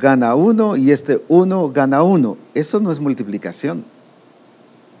uno gana uno y uno gana uno. Eso no es multiplicación.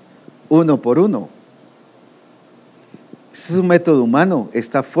 1 por 1. Ese es un método humano,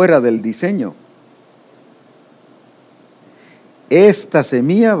 está fuera del diseño. Esta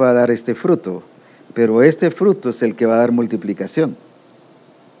semilla va a dar este fruto, pero este fruto es el que va a dar multiplicación.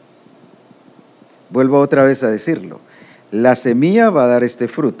 Vuelvo otra vez a decirlo. La semilla va a dar este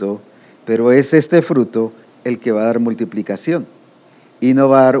fruto, pero es este fruto el que va a dar multiplicación. Y no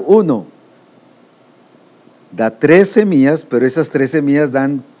va a dar 1. Da 3 semillas, pero esas 3 semillas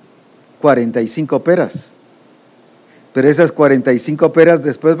dan 45 peras. Pero esas 45 peras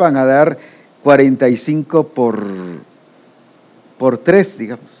después van a dar 45 por 3,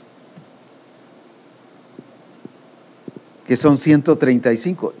 digamos. Que son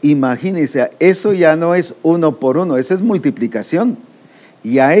 135. Imagínense, eso ya no es 1 por 1, eso es multiplicación.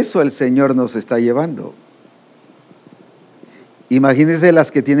 Y a eso el Señor nos está llevando. Imagínense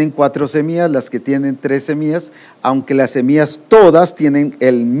las que tienen 4 semillas, las que tienen 3 semillas, aunque las semillas todas tienen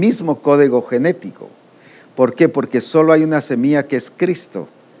el mismo código genético. ¿Por qué? Porque solo hay una semilla que es Cristo.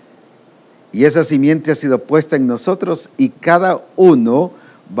 Y esa simiente ha sido puesta en nosotros y cada uno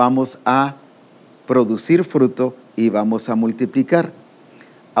vamos a producir fruto y vamos a multiplicar.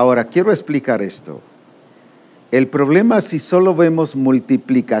 Ahora, quiero explicar esto. El problema si solo vemos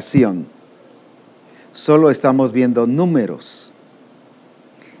multiplicación, solo estamos viendo números.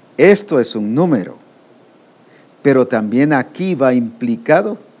 Esto es un número, pero también aquí va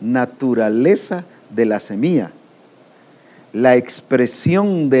implicado naturaleza de la semilla. La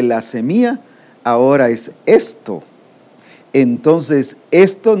expresión de la semilla ahora es esto. Entonces,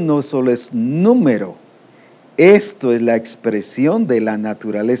 esto no solo es número, esto es la expresión de la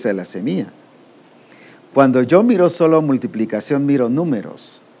naturaleza de la semilla. Cuando yo miro solo multiplicación, miro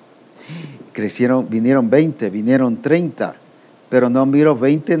números. Vinieron 20, vinieron 30, pero no miro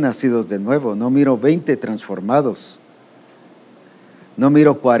 20 nacidos de nuevo, no miro 20 transformados, no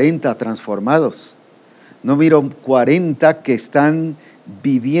miro 40 transformados, no miro 40 que están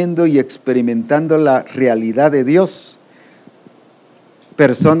viviendo y experimentando la realidad de Dios.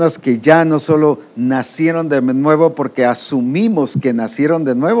 Personas que ya no solo nacieron de nuevo porque asumimos que nacieron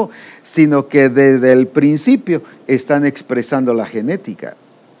de nuevo, sino que desde el principio están expresando la genética.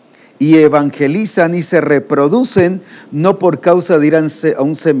 Y evangelizan y se reproducen no por causa de ir a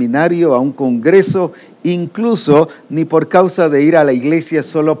un seminario, a un congreso, incluso ni por causa de ir a la iglesia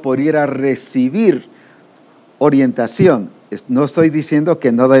solo por ir a recibir orientación. No estoy diciendo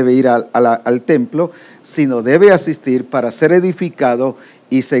que no debe ir al templo, sino debe asistir para ser edificado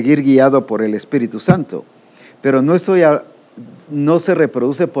y seguir guiado por el Espíritu Santo. Pero no se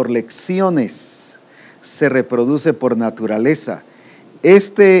reproduce por lecciones, se reproduce por naturaleza.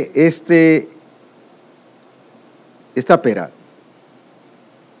 Esta pera,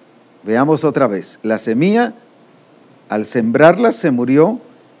 veamos otra vez, la semilla Al sembrarla se murió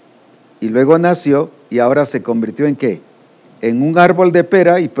y luego nació y ahora se convirtió ¿en qué? En un árbol de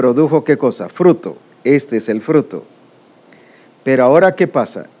pera y produjo ¿qué cosa? Fruto. Este es el fruto. Pero ahora ¿qué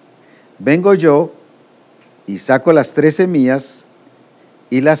pasa? Vengo yo y saco las 3 semillas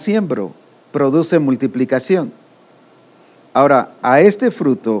y las siembro. Produce multiplicación. Ahora, a este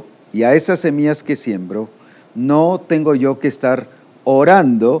fruto y a esas semillas que siembro, no tengo yo que estar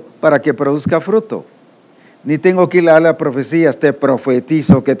orando para que produzca fruto. Ni tengo que ir a las profecías, te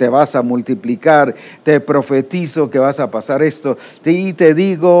profetizo que te vas a multiplicar, te profetizo que vas a pasar esto, y te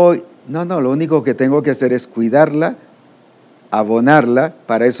digo, no, lo único que tengo que hacer es cuidarla, abonarla,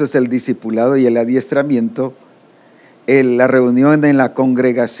 para eso es el discipulado y el adiestramiento, la reunión en la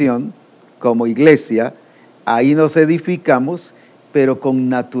congregación como iglesia, ahí nos edificamos, pero con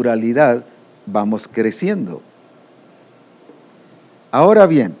naturalidad vamos creciendo. Ahora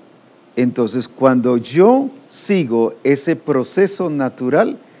bien, entonces cuando yo sigo ese proceso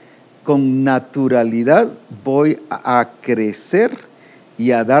natural, con naturalidad voy a crecer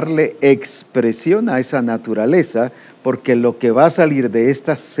y a darle expresión a esa naturaleza, porque lo que va a salir de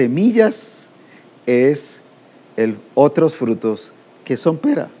estas semillas es otros frutos que son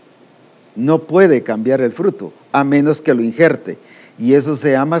pera. No puede cambiar el fruto, a menos que lo injerte. Y eso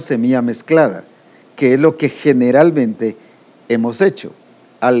se llama semilla mezclada, que es lo que generalmente hemos hecho.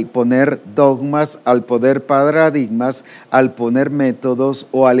 Al poner dogmas, al poner paradigmas, al poner métodos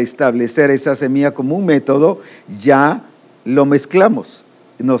o al establecer esa semilla como un método, ya lo mezclamos.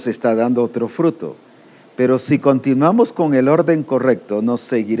 Nos está dando otro fruto. Pero si continuamos con el orden correcto, nos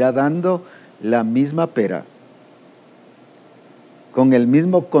seguirá dando la misma pera, con el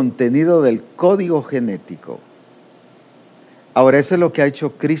mismo contenido del código genético. Ahora, eso es lo que ha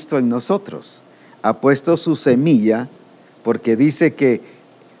hecho Cristo en nosotros. Ha puesto su semilla, porque dice que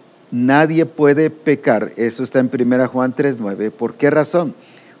nadie puede pecar. Eso está en 1 Juan 3:9. ¿Por qué razón?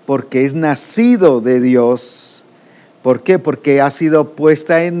 Porque es nacido de Dios. ¿Por qué? Porque ha sido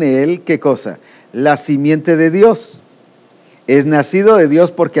puesta en él, ¿qué cosa? La simiente de Dios. Es nacido de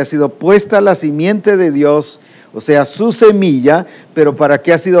Dios porque ha sido puesta la simiente de Dios, o sea, su semilla. Pero ¿para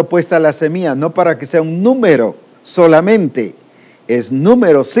qué ha sido puesta la semilla? No para que sea un número solamente. Es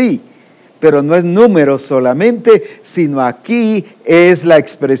número, sí, pero no es número solamente, sino aquí es la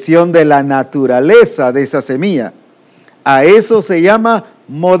expresión de la naturaleza de esa semilla. A eso se llama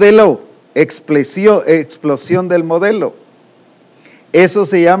modelo, explosión del modelo. Eso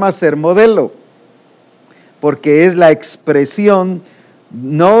se llama ser modelo, porque es la expresión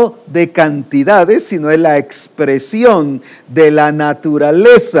no de cantidades, sino es la expresión de la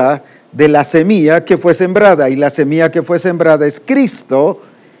naturaleza de la semilla que fue sembrada. Y la semilla que fue sembrada es Cristo.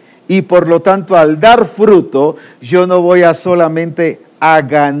 Y por lo tanto, al dar fruto, yo no voy a solamente a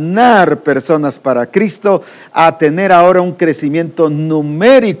ganar personas para Cristo, a tener ahora un crecimiento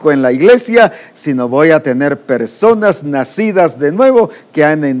numérico en la iglesia, sino voy a tener personas nacidas de nuevo que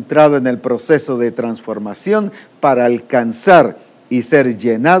han entrado en el proceso de transformación para alcanzar y ser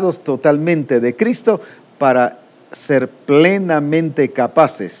llenados totalmente de Cristo, para ser plenamente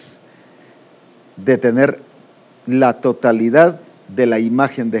capaces de tener la totalidad de la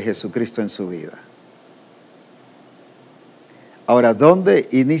imagen de Jesucristo en su vida. Ahora, ¿dónde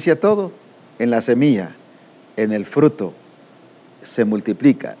inicia todo? En la semilla, en el fruto, se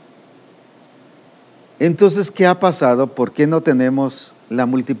multiplica. Entonces, ¿qué ha pasado? ¿Por qué no tenemos la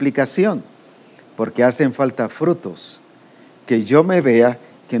multiplicación? Porque hacen falta frutos. Que yo me vea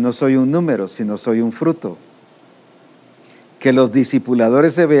que no soy un número, sino soy un fruto. Que los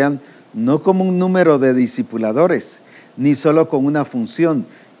discipuladores se vean no como un número de discipuladores, ni solo con una función,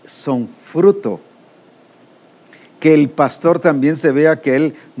 son fruto. Que el pastor también se vea que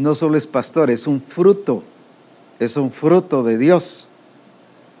él no solo es pastor, es un fruto de Dios,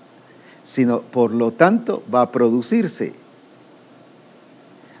 sino por lo tanto va a producirse.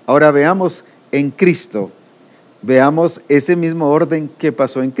 Ahora veamos en Cristo, veamos ese mismo orden que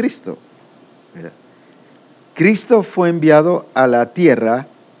pasó en Cristo. Cristo fue enviado a la tierra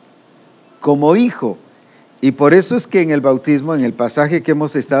como hijo. Y por eso es que en el bautismo, en el pasaje que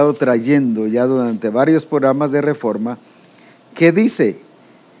hemos estado trayendo ya durante varios programas de Reforma, ¿qué dice?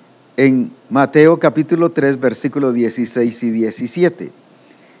 En Mateo capítulo 3, versículos 16 y 17.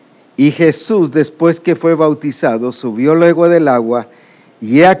 Y Jesús, después que fue bautizado, subió luego del agua,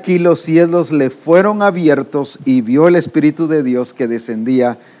 y he aquí los cielos le fueron abiertos, y vio el Espíritu de Dios que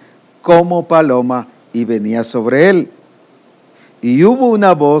descendía como paloma y venía sobre él. Y hubo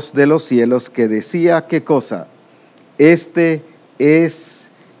una voz de los cielos que decía, ¿qué cosa? Este es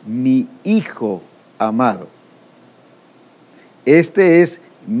mi Hijo amado. Este es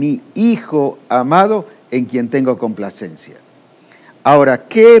mi Hijo amado en quien tengo complacencia. Ahora,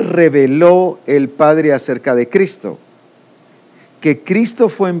 ¿qué reveló el Padre acerca de Cristo? Que Cristo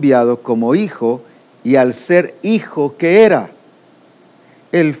fue enviado como hijo, y al ser hijo, ¿qué era?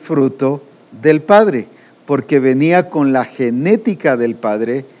 El fruto del Padre, porque venía con la genética del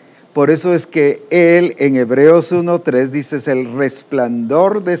Padre. Por eso es que Él en Hebreos 1:3 dice, es el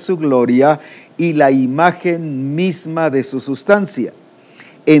resplandor de su gloria y la imagen misma de su sustancia.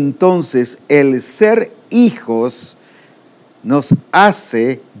 Entonces, el ser hijos nos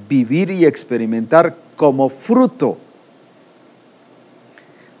hace vivir y experimentar como fruto.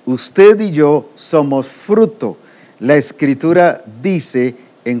 Usted y yo somos fruto. La Escritura dice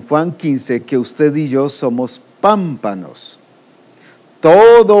en Juan 15 que usted y yo somos pámpanos.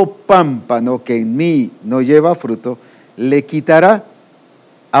 Todo pámpano que en mí no lleva fruto, le quitará.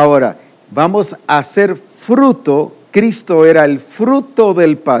 Ahora, vamos a ser fruto. Cristo era el fruto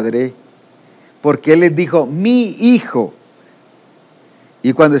del Padre, porque Él les dijo, mi hijo.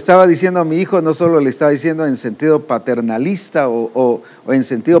 Y cuando estaba diciendo mi hijo, no solo le estaba diciendo en sentido paternalista o en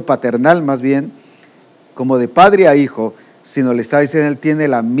sentido paternal más bien, como de padre a hijo, sino le estaba diciendo, Él tiene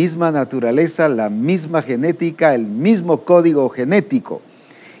la misma naturaleza, la misma genética, el mismo código genético.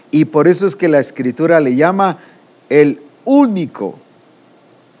 Y por eso es que la Escritura le llama el único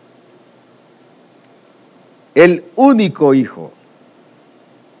hijo.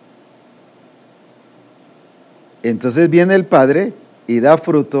 Entonces viene el Padre y da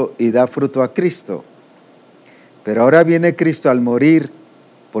fruto a Cristo. Pero ahora viene Cristo al morir,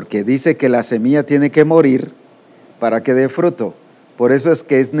 porque dice que la semilla tiene que morir para que dé fruto. Por eso es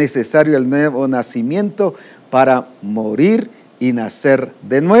que es necesario el nuevo nacimiento para morir y nacer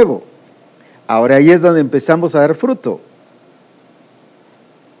de nuevo. Ahora ahí es donde empezamos a dar fruto,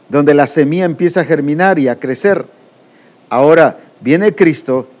 donde la semilla empieza a germinar y a crecer. Ahora viene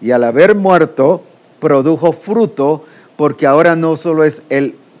Cristo y al haber muerto produjo fruto, porque ahora no solo es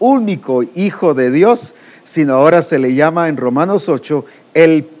el único Hijo de Dios, sino ahora se le llama en Romanos 8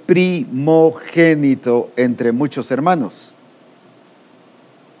 el primogénito entre muchos hermanos.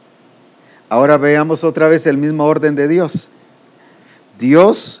 Ahora veamos otra vez el mismo orden de Dios.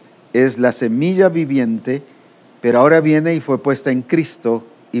 Dios es la semilla viviente, pero ahora viene y fue puesta en Cristo,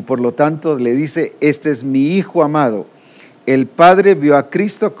 y por lo tanto le dice, este es mi Hijo amado. El Padre vio a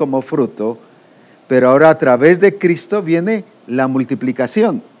Cristo como fruto, pero ahora a través de Cristo viene la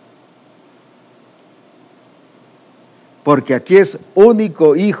multiplicación. Porque aquí es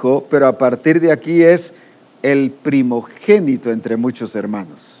único hijo, pero a partir de aquí es el primogénito entre muchos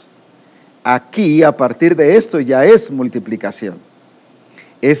hermanos. Aquí, a partir de esto, ya es multiplicación.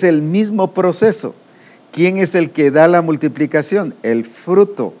 Es el mismo proceso. ¿Quién es el que da la multiplicación? El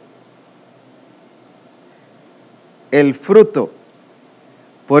fruto. El fruto.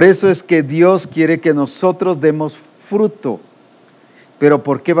 Por eso es que Dios quiere que nosotros demos fruto. ¿Pero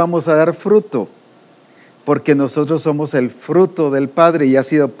por qué vamos a dar fruto? Porque nosotros somos el fruto del Padre y ha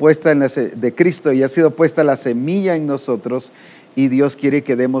sido puesta de Cristo y ha sido puesta la semilla en nosotros, y Dios quiere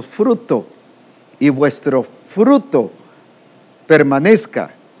que demos fruto y vuestro fruto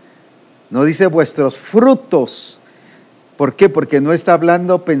permanezca. No dice vuestros frutos. ¿Por qué? Porque no está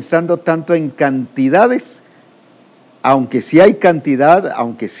hablando pensando tanto en cantidades, aunque sí hay cantidad,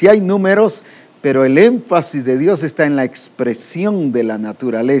 aunque sí hay números, pero el énfasis de Dios está en la expresión de la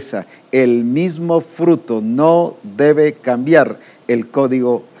naturaleza. El mismo fruto no debe cambiar el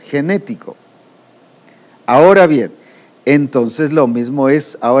código genético. Ahora bien, entonces lo mismo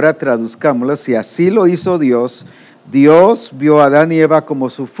es, ahora traduzcámoslo, si así lo hizo Dios, Dios vio a Adán y Eva como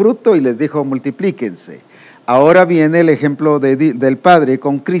su fruto y les dijo multiplíquense. Ahora viene el ejemplo del Padre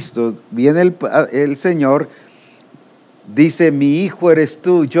con Cristo, viene el Señor. Dice, mi hijo eres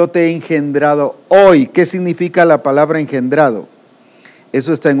tú, yo te he engendrado hoy. ¿Qué significa la palabra engendrado?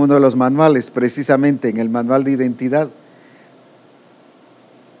 Eso está en uno de los manuales, precisamente en el manual de identidad.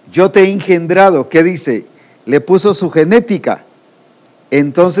 Yo te he engendrado, ¿qué dice? Le puso su genética.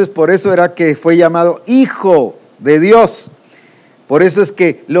 Entonces por eso era que fue llamado Hijo de Dios. Por eso es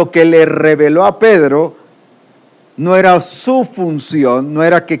que lo que le reveló a Pedro no era su función, no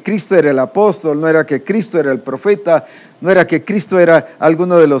era que Cristo era el apóstol, no era que Cristo era el profeta, no era que Cristo era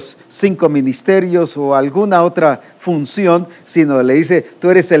alguno de los 5 ministerios o alguna otra función, sino le dice, tú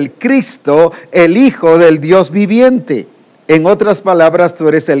eres el Cristo, el Hijo del Dios viviente. En otras palabras, tú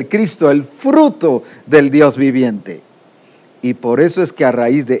eres el Cristo, el fruto del Dios viviente. Y por eso es que a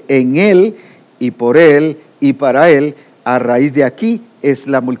raíz de en Él y por Él y para Él, a raíz de aquí es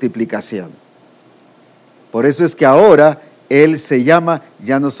la multiplicación. Por eso es que ahora Él se llama,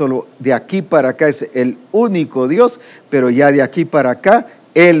 ya no solo de aquí para acá es el único Dios, pero ya de aquí para acá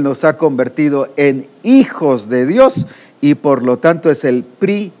Él nos ha convertido en hijos de Dios y por lo tanto es el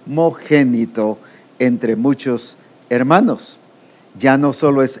primogénito entre muchos hermanos. Ya no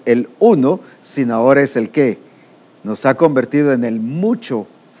solo es el uno, sino ahora es el que nos ha convertido en el mucho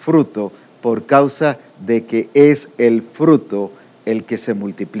fruto por causa de que es el fruto el que se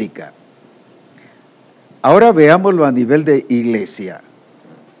multiplica. Ahora veámoslo a nivel de iglesia.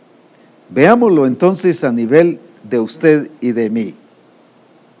 Veámoslo entonces a nivel de usted y de mí.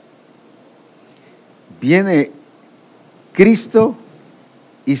 Viene Cristo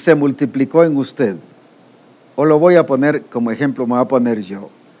y se multiplicó en usted. O lo voy a poner como ejemplo, me voy a poner yo.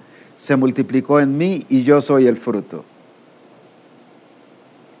 Se multiplicó en mí y yo soy el fruto.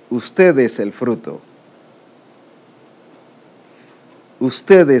 Usted es el fruto.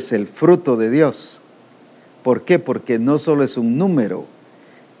 Usted es el fruto de Dios. ¿Por qué? Porque no solo es un número,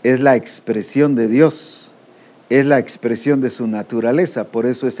 es la expresión de Dios, es la expresión de su naturaleza, por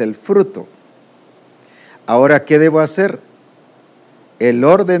eso es el fruto. Ahora, ¿qué debo hacer? El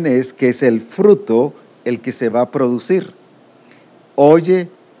orden es que es el fruto el que se va a producir. Oye,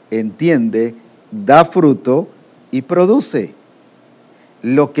 entiende, da fruto y produce.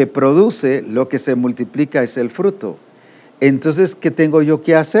 Lo que produce, lo que se multiplica es el fruto. Entonces, ¿qué tengo yo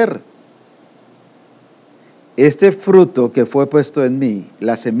que hacer? Este fruto que fue puesto en mí,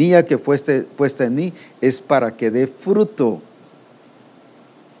 la semilla que fue puesta en mí, es para que dé fruto.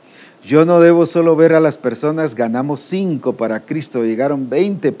 Yo no debo solo ver a las personas, ganamos 5 para Cristo, llegaron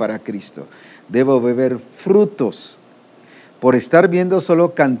 20 para Cristo. Debo ver frutos. Por estar viendo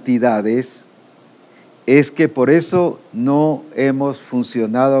solo cantidades, es que por eso no hemos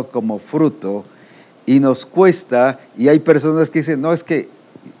funcionado como fruto y nos cuesta, y hay personas que dicen, no, es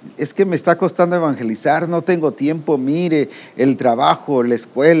que me está costando evangelizar, no tengo tiempo, mire, el trabajo, la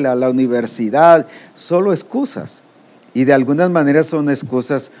escuela, la universidad, solo excusas. Y de algunas maneras son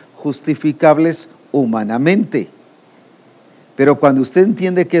excusas justificables humanamente. Pero cuando usted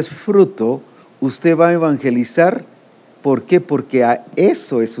entiende que es fruto, usted va a evangelizar. ¿Por qué? Porque a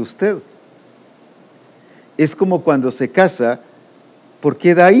eso es usted. Es como cuando se casa, ¿por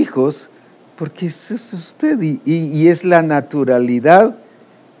qué da hijos? Porque eso es usted y es la naturalidad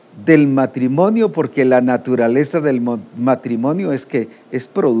del matrimonio, porque la naturaleza del matrimonio es que es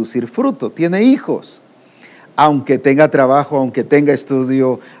producir fruto, tiene hijos. Aunque tenga trabajo, aunque tenga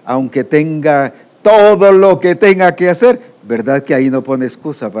estudio, aunque tenga todo lo que tenga que hacer, ¿verdad que ahí no pone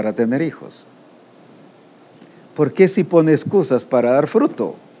excusa para tener hijos? ¿Por qué si pone excusas para dar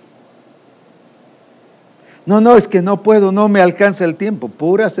fruto? No, es que no puedo, no me alcanza el tiempo,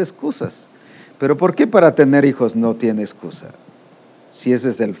 puras excusas. Pero ¿por qué para tener hijos no tiene excusa? Si ese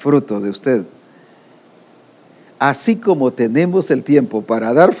es el fruto de usted. Así como tenemos el tiempo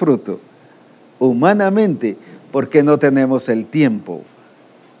para dar fruto, humanamente, ¿por qué no tenemos el tiempo?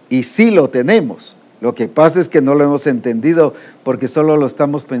 Y sí lo tenemos. Lo que pasa es que no lo hemos entendido porque solo lo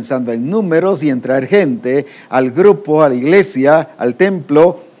estamos pensando en números y en traer gente al grupo, a la iglesia, al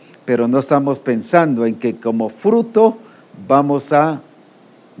templo, pero no estamos pensando en que como fruto vamos a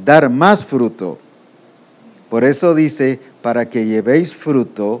dar más fruto. Por eso dice, para que llevéis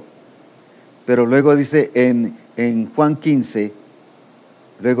fruto, pero luego dice en Juan 15,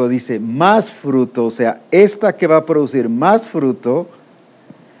 luego dice más fruto, o sea, esta que va a producir más fruto,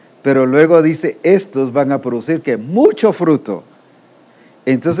 pero luego dice, estos van a producir que mucho fruto.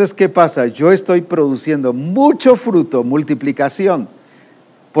 Entonces, ¿qué pasa? Yo estoy produciendo mucho fruto, multiplicación.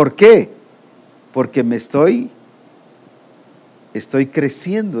 ¿Por qué? Porque me estoy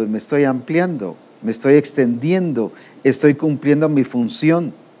creciendo, me estoy ampliando, me estoy extendiendo, estoy cumpliendo mi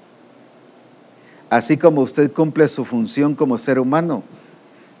función. Así como usted cumple su función como ser humano.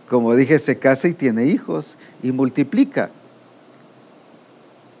 Como dije, se casa y tiene hijos y multiplica.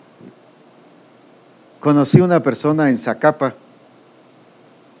 Conocí una persona en Zacapa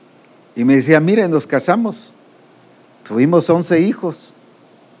y me decía, miren, nos casamos, tuvimos 11 hijos,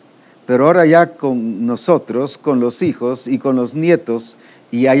 pero ahora ya con nosotros, con los hijos y con los nietos,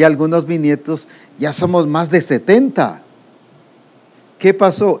 y hay algunos bisnietos, ya somos más de 70. ¿Qué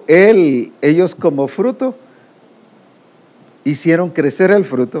pasó? Ellos como fruto hicieron crecer el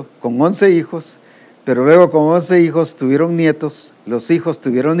fruto con 11 hijos, pero luego con 11 hijos tuvieron nietos, los hijos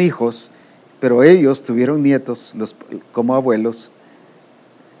tuvieron hijos, pero ellos tuvieron nietos como abuelos,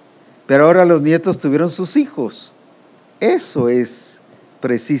 pero ahora los nietos tuvieron sus hijos. Eso es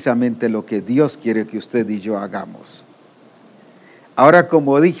precisamente lo que Dios quiere que usted y yo hagamos. Ahora,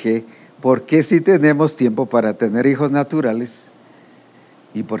 como dije, ¿por qué sí tenemos tiempo para tener hijos naturales?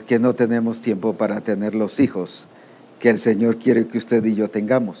 ¿Y por qué no tenemos tiempo para tener los hijos que el Señor quiere que usted y yo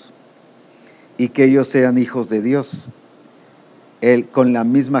tengamos? Y que ellos sean hijos de Dios. con la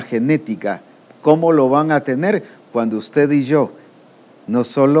misma genética. ¿Cómo lo van a tener? Cuando usted y yo no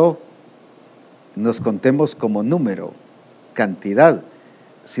solo nos contemos como número, cantidad,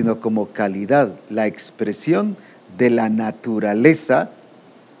 sino como calidad, la expresión de la naturaleza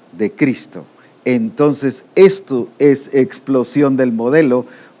de Cristo. Entonces, esto es explosión del modelo,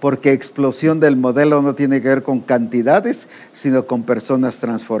 porque explosión del modelo no tiene que ver con cantidades, sino con personas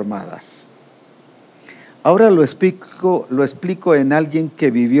transformadas. Ahora lo explico en alguien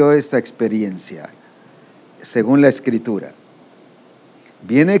que vivió esta experiencia, según la Escritura.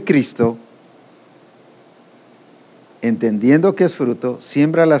 Viene Cristo, entendiendo que es fruto,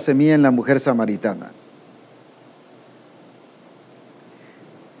 siembra la semilla en la mujer samaritana.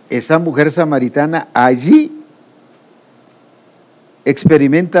 Esa mujer samaritana allí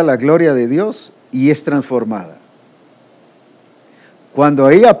experimenta la gloria de Dios y es transformada. Cuando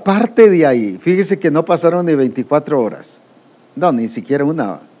ella parte de ahí, fíjese que no pasaron ni 24 horas, no, ni siquiera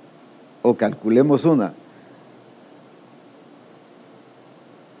una, o calculemos una.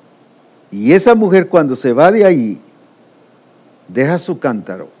 Y esa mujer cuando se va de ahí, deja su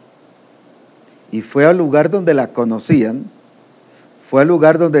cántaro y fue al lugar donde la conocían, fue al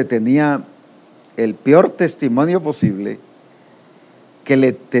lugar donde tenía el peor testimonio posible, que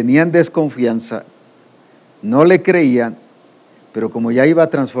le tenían desconfianza, no le creían, pero como ya iba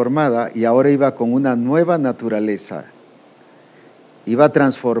transformada y ahora iba con una nueva naturaleza, iba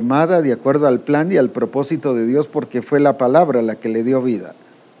transformada de acuerdo al plan y al propósito de Dios, porque fue la palabra la que le dio vida,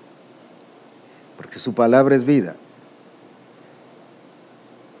 porque su palabra es vida.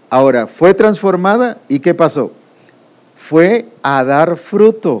 Ahora, fue transformada y ¿qué pasó? Fue a dar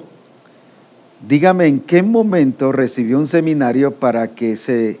fruto. Dígame, ¿en qué momento recibió un seminario para que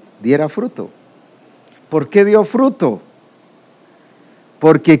se diera fruto? ¿Por qué dio fruto?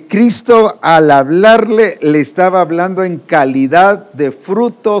 Porque Cristo al hablarle le estaba hablando en calidad de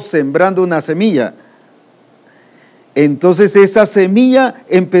fruto, sembrando una semilla. Entonces esa semilla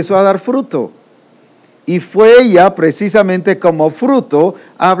empezó a dar fruto. Y fue ella precisamente como fruto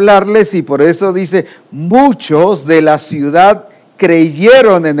a hablarles, y por eso dice, muchos de la ciudad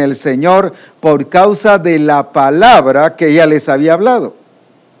creyeron en el Señor por causa de la palabra que ella les había hablado.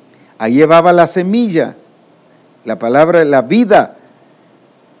 Ahí llevaba la semilla, la palabra de la vida.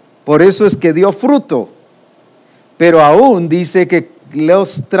 Por eso es que dio fruto. Pero aún dice que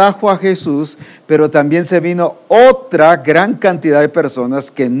los trajo a Jesús, pero también se vino otra gran cantidad de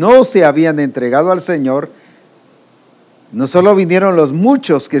personas que no se habían entregado al Señor. No solo vinieron los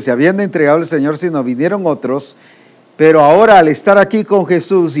muchos que se habían entregado al Señor, sino vinieron otros. Pero ahora al estar aquí con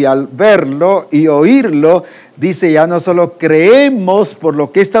Jesús y al verlo y oírlo, dice, ya no solo creemos por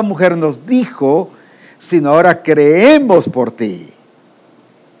lo que esta mujer nos dijo, sino ahora creemos por ti.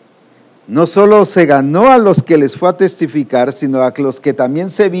 No solo se ganó a los que les fue a testificar, sino a los que también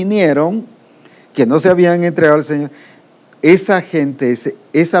se vinieron, que no se habían entregado al Señor. Esa gente,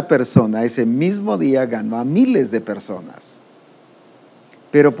 esa persona, ese mismo día ganó a miles de personas.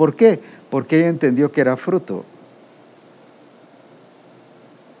 ¿Pero por qué? Porque ella entendió que era fruto.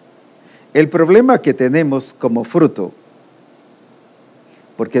 El problema que tenemos como fruto,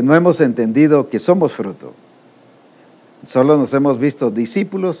 porque no hemos entendido que somos fruto. Solo nos hemos visto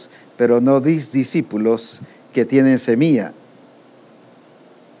discípulos, pero no discípulos que tienen semilla.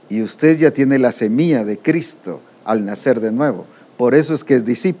 Y usted ya tiene la semilla de Cristo al nacer de nuevo. Por eso es que es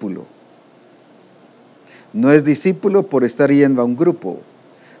discípulo. No es discípulo por estar yendo a un grupo.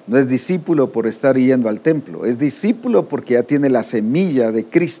 No es discípulo por estar yendo al templo. Es discípulo porque ya tiene la semilla de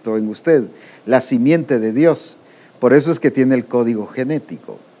Cristo en usted, la simiente de Dios. Por eso es que tiene el código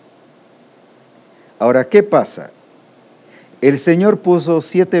genético. Ahora, ¿qué pasa? El Señor puso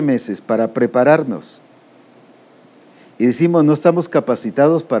 7 meses para prepararnos. Y decimos, no estamos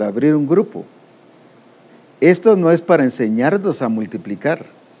capacitados para abrir un grupo. Esto no es para enseñarnos a multiplicar.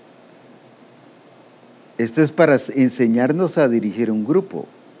 Esto es para enseñarnos a dirigir un grupo.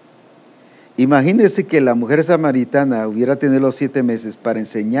 Imagínese que la mujer samaritana hubiera tenido los 7 meses para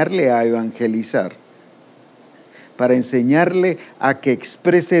enseñarle a evangelizar, para enseñarle a que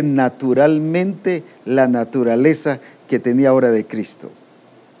exprese naturalmente la naturaleza que tenía ahora de Cristo.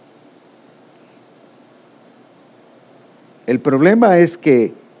 El problema es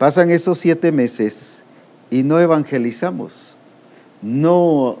que pasan esos 7 meses y no evangelizamos,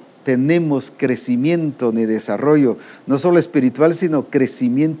 no tenemos crecimiento ni desarrollo, no solo espiritual, sino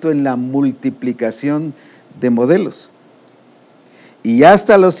crecimiento en la multiplicación de modelos. Y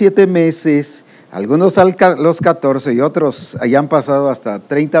hasta los 7 meses, algunos los 14 y otros hayan pasado hasta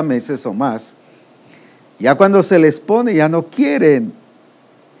 30 meses o más, ya cuando se les pone ya no quieren,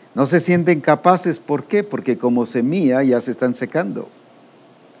 No se sienten capaces, ¿por qué? Porque como semilla ya se están secando.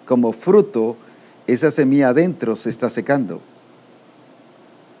 Como fruto, esa semilla adentro se está secando.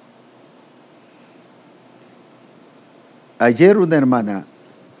 Ayer una hermana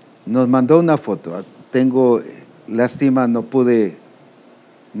nos mandó una foto. Tengo lástima, no pude,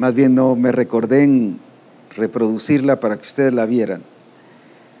 más bien no me recordé en reproducirla para que ustedes la vieran.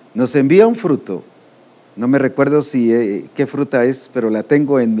 Nos envía un fruto. No me recuerdo qué fruta es, pero la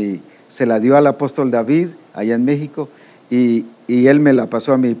tengo se la dio al apóstol David allá en México y él me la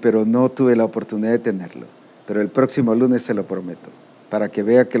pasó a mí, pero no tuve la oportunidad de tenerlo. Pero el próximo lunes se lo prometo, para que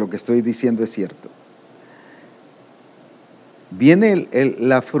vea que lo que estoy diciendo es cierto. Viene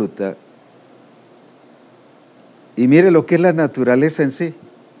la fruta y mire lo que es la naturaleza en sí.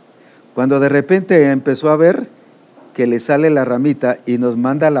 Cuando de repente empezó a ver que le sale la ramita y nos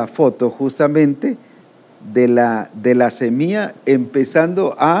manda la foto justamente de la semilla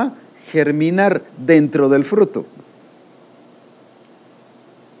empezando a germinar dentro del fruto.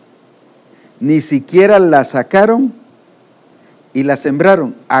 Ni siquiera la sacaron y la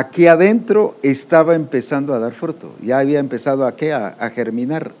sembraron. Aquí adentro estaba empezando a dar fruto. Ya había empezado a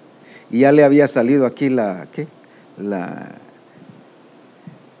germinar. Y ya le había salido aquí la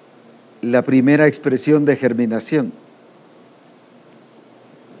primera expresión de germinación.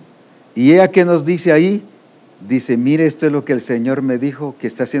 Y ella que nos dice ahí, dice, mire, esto es lo que el Señor me dijo que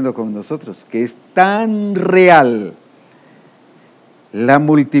está haciendo con nosotros, que es tan real la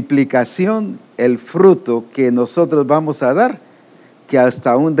multiplicación, el fruto que nosotros vamos a dar, que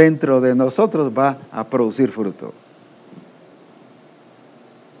hasta aún dentro de nosotros va a producir fruto.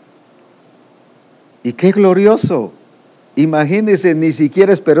 Y qué glorioso. Imagínense, ni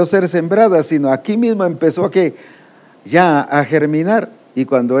siquiera esperó ser sembrada, sino aquí mismo empezó ya a germinar. Y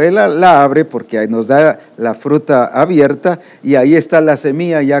cuando él la abre, porque nos da la fruta abierta, y ahí está la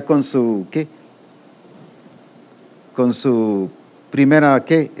semilla ya con su primera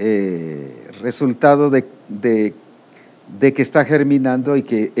resultado de que está germinando y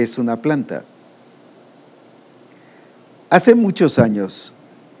que es una planta. Hace muchos años,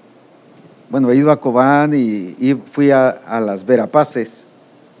 he ido a Cobán y fui a las Verapaces.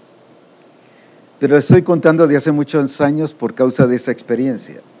 Pero estoy contando de hace muchos años por causa de esa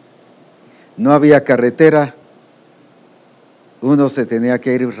experiencia. No había carretera, uno se tenía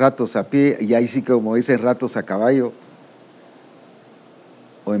que ir ratos a pie, y ahí sí, como dicen, ratos a caballo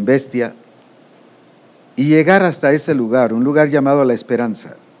o en bestia, y llegar hasta ese lugar, un lugar llamado La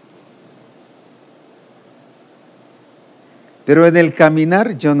Esperanza. Pero en el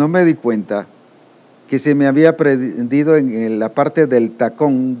caminar yo no me di cuenta que se me había prendido en la parte del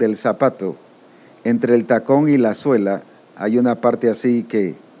tacón del zapato. Entre el tacón y la suela hay una parte así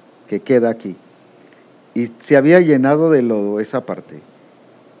que queda aquí. Y se había llenado de lodo esa parte.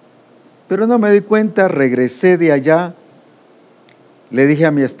 Pero no me di cuenta, regresé de allá. Le dije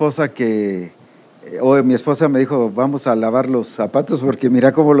a mi esposa mi esposa me dijo, vamos a lavar los zapatos porque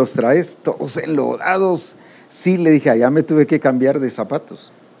mira cómo los traes, todos enlodados. Sí, le dije, allá me tuve que cambiar de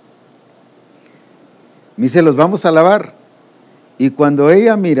zapatos. Me dice, los vamos a lavar. Y cuando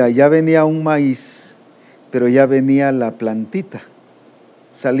ella mira, ya venía un maíz, pero ya venía la plantita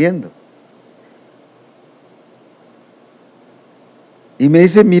saliendo. Y me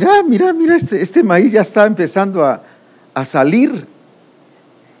dice, mira, este maíz ya está empezando a salir.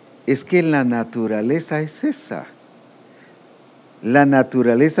 Es que la naturaleza es esa. La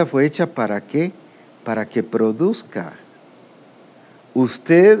naturaleza fue hecha ¿para qué? Para que produzca.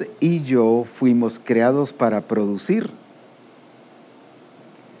 Usted y yo fuimos creados para producir.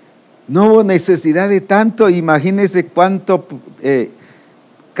 No hubo necesidad de tanto. Imagínense cuánto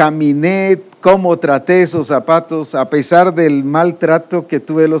caminé, cómo traté esos zapatos, a pesar del maltrato que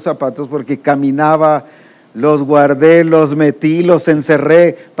tuve los zapatos, porque caminaba, los guardé, los metí, los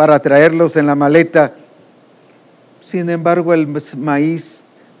encerré para traerlos en la maleta. Sin embargo, el maíz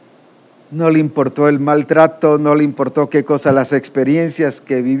no le importó el maltrato, no le importó qué cosa, las experiencias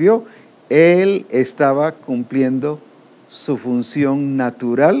que vivió. Él estaba cumpliendo su función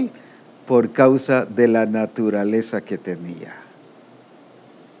natural por causa de la naturaleza que tenía.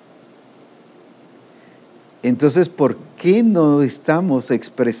 Entonces, ¿por qué no estamos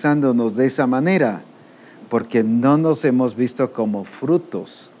expresándonos de esa manera? Porque no nos hemos visto como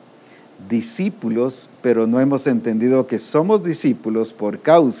frutos, discípulos, pero no hemos entendido que somos discípulos por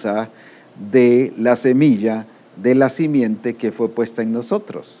causa de la semilla, de la simiente que fue puesta en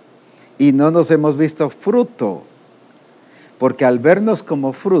nosotros. Y no nos hemos visto fruto. Porque al vernos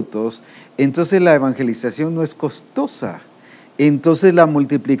como frutos, entonces la evangelización no es costosa. Entonces la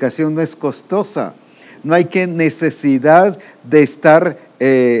multiplicación no es costosa. No hay necesidad de estar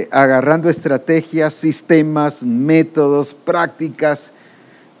agarrando estrategias, sistemas, métodos, prácticas,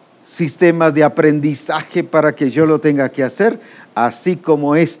 sistemas de aprendizaje para que yo lo tenga que hacer, así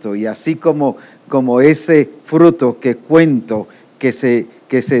como esto y así como ese fruto que cuento que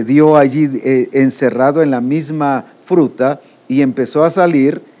se dio allí encerrado en la misma fruta y empezó a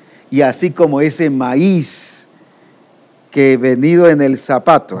salir, y así como ese maíz que venido en el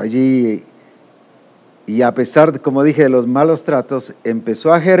zapato allí, y a pesar, como dije, de los malos tratos,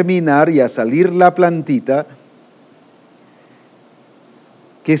 empezó a germinar y a salir la plantita.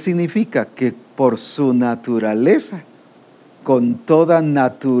 ¿Qué significa? Que por su naturaleza, con toda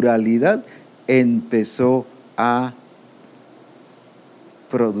naturalidad, empezó a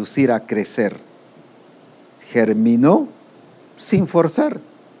producir, a crecer. Germinó sin forzar,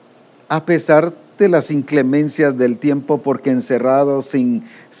 a pesar de las inclemencias del tiempo, porque encerrado sin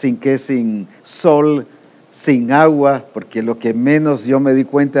sol, sin agua, porque lo que menos yo me di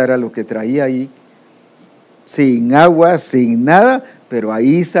cuenta era lo que traía ahí, sin agua, sin nada, pero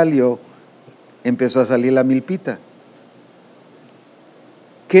ahí salió, empezó a salir la milpita.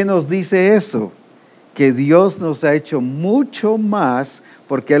 ¿Qué nos dice eso? Que Dios nos ha hecho mucho más,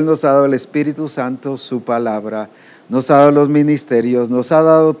 porque Él nos ha dado el Espíritu Santo, su palabra, nos ha dado los ministerios, nos ha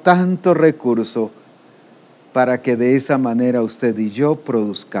dado tanto recurso para que de esa manera usted y yo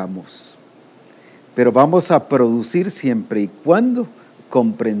produzcamos. Pero vamos a producir siempre y cuando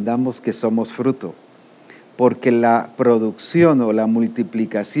comprendamos que somos fruto, porque la producción o la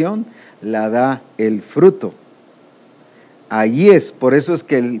multiplicación la da el fruto. Ahí es, por eso es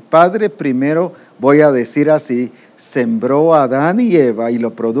que el Padre primero, voy a decir así, sembró a Adán y Eva y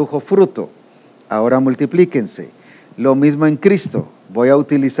lo produjo fruto. Ahora multiplíquense. Lo mismo en Cristo. Voy a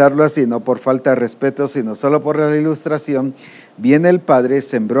utilizarlo así, no por falta de respeto, sino solo por la ilustración. Viene el Padre,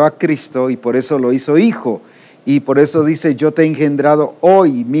 sembró a Cristo y por eso lo hizo hijo. Y por eso dice, yo te he engendrado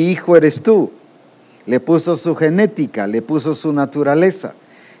hoy, mi hijo eres tú. Le puso su genética, le puso su naturaleza.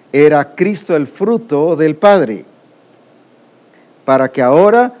 Era Cristo el fruto del Padre. Para que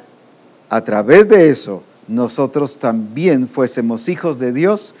ahora, a través de eso, nosotros también fuésemos hijos de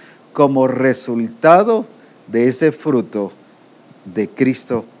Dios como resultado de ese fruto de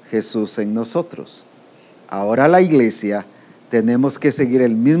Cristo Jesús en nosotros. Ahora la iglesia tenemos que seguir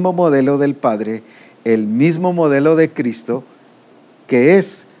el mismo modelo del Padre, el mismo modelo de Cristo, que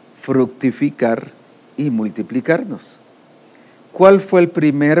es fructificar y multiplicarnos. ¿Cuál fue el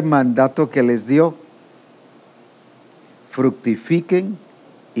primer mandato que les dio? Fructifiquen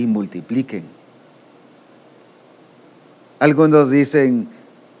y multipliquen. Algunos dicen,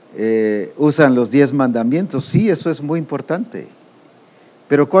 usan los 10 mandamientos. Sí, eso es muy importante.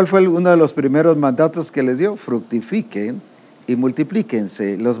 Pero ¿cuál fue uno de los primeros mandatos que les dio? Fructifiquen y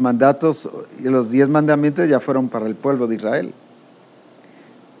multiplíquense. Los mandatos, los 10 mandamientos ya fueron para el pueblo de Israel.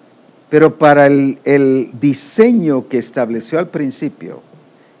 Pero para el diseño que estableció al principio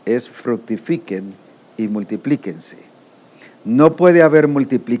es fructifiquen y multiplíquense. No puede haber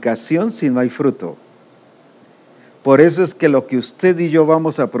multiplicación si no hay fruto. Por eso es que lo que usted y yo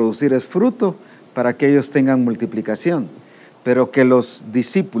vamos a producir es fruto para que ellos tengan multiplicación. Pero que los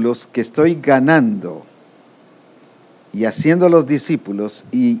discípulos que estoy ganando y haciendo los discípulos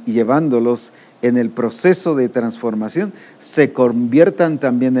y llevándolos en el proceso de transformación, se conviertan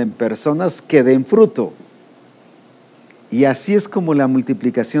también en personas que den fruto. Y así es como la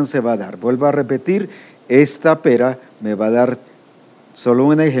multiplicación se va a dar. Vuelvo a repetir, esta pera me va a dar, solo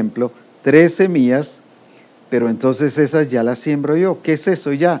un ejemplo, 3 semillas, pero entonces esas ya las siembro yo. ¿Qué es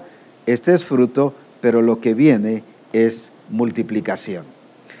eso ya? Este es fruto, pero lo que viene es multiplicación.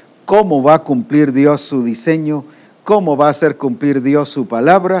 ¿Cómo va a cumplir Dios su diseño? ¿Cómo va a hacer cumplir Dios su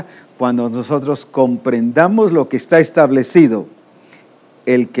palabra? Cuando nosotros comprendamos lo que está establecido.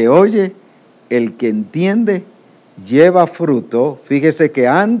 El que oye, el que entiende, lleva fruto. Fíjese que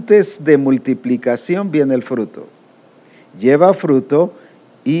antes de multiplicación viene el fruto. Lleva fruto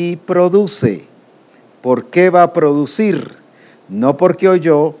y produce. ¿Por qué va a producir? No porque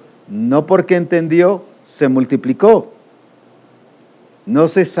oyó, no porque entendió, se multiplicó. No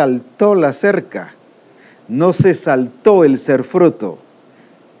se saltó la cerca, no se saltó el ser fruto.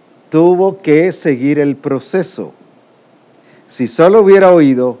 Tuvo que seguir el proceso. Si solo hubiera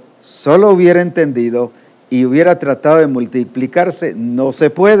oído, solo hubiera entendido y hubiera tratado de multiplicarse, no se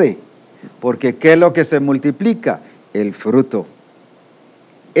puede. Porque ¿qué es lo que se multiplica? El fruto.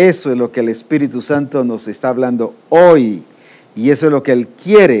 Eso es lo que el Espíritu Santo nos está hablando hoy. Y eso es lo que Él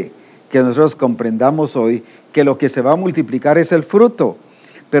quiere que nosotros comprendamos hoy, que lo que se va a multiplicar es el fruto.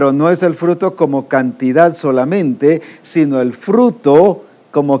 Pero no es el fruto como cantidad solamente, sino el fruto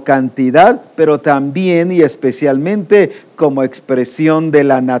como cantidad, pero también y especialmente como expresión de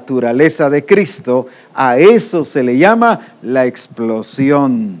la naturaleza de Cristo. A eso se le llama la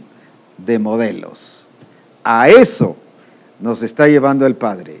explosión de modelos. A eso nos está llevando el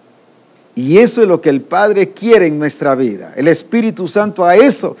Padre. Y eso es lo que el Padre quiere en nuestra vida. El Espíritu Santo a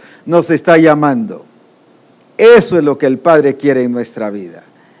eso nos está llamando. Eso es lo que el Padre quiere en nuestra vida.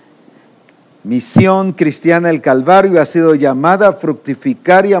 Misión Cristiana El Calvario ha sido llamada a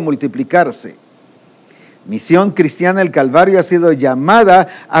fructificar y a multiplicarse. Misión Cristiana El Calvario ha sido llamada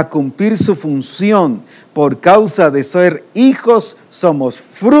a cumplir su función. Por causa de ser hijos, somos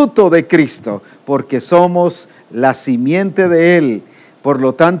fruto de Cristo, porque somos la simiente de Él. Por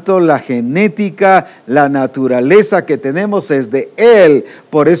lo tanto, la genética, la naturaleza que tenemos es de Él.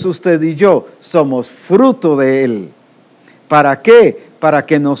 Por eso usted y yo somos fruto de Él. ¿Para qué? Para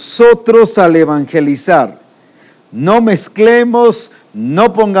que nosotros al evangelizar no mezclemos,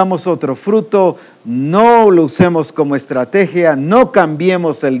 no pongamos otro fruto, no lo usemos como estrategia, no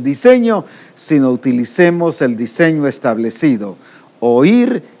cambiemos el diseño, sino utilicemos el diseño establecido.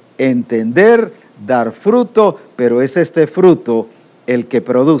 Oír, entender, dar fruto, pero es este fruto el que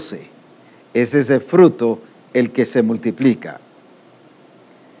produce, es ese fruto el que se multiplica.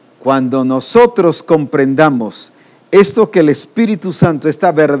 Cuando nosotros comprendamos esto que el Espíritu Santo,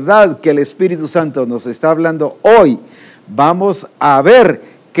 esta verdad que el Espíritu Santo nos está hablando hoy, vamos a ver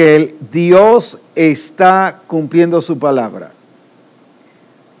que Dios está cumpliendo su palabra.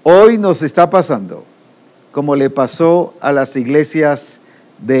 Hoy nos está pasando, como le pasó a las iglesias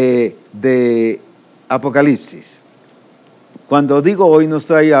de Apocalipsis. Cuando digo hoy, no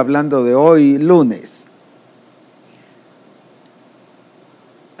estoy hablando de hoy, lunes,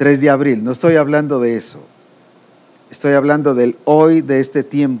 3 de abril, no estoy hablando de eso. Estoy hablando del hoy, de este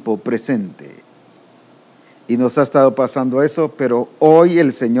tiempo presente. Y nos ha estado pasando eso, pero hoy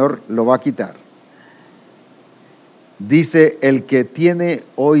el Señor lo va a quitar. Dice, el que tiene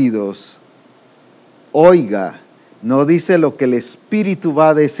oídos, oiga. No dice lo que el Espíritu va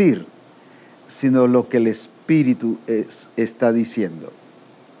a decir, sino lo que el Espíritu está diciendo.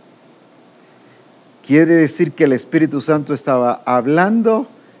 Quiere decir que el Espíritu Santo estaba hablando,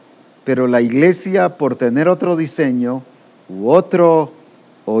 pero la iglesia, por tener otro diseño u otro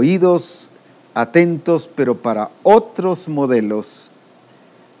oídos atentos, pero para otros modelos,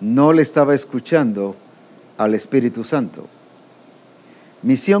 no le estaba escuchando al Espíritu Santo.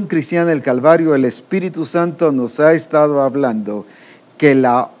 Misión Cristiana El Calvario, el Espíritu Santo nos ha estado hablando que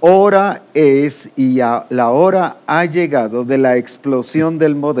la hora es y la hora ha llegado de la explosión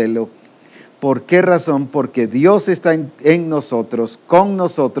del modelo. ¿Por qué razón? Porque Dios está en nosotros, con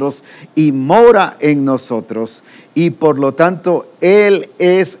nosotros y mora en nosotros. Y por lo tanto, Él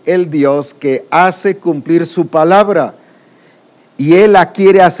es el Dios que hace cumplir su palabra. Y Él la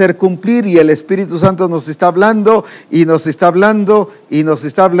quiere hacer cumplir y el Espíritu Santo nos está hablando y nos está hablando y nos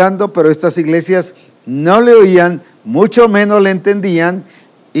está hablando, pero estas iglesias no le oían, mucho menos le entendían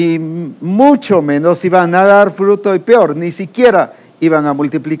y mucho menos iban a dar fruto y peor, ni siquiera iban a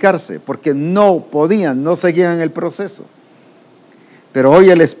multiplicarse, porque no podían, no seguían el proceso. Pero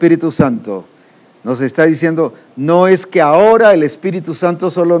hoy el Espíritu Santo nos está diciendo, no es que ahora el Espíritu Santo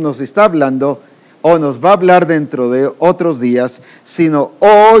solo nos está hablando o nos va a hablar dentro de otros días, sino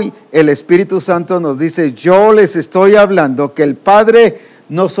hoy el Espíritu Santo nos dice, yo les estoy hablando que el Padre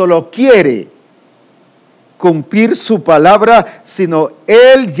no solo quiere cumplir su palabra, sino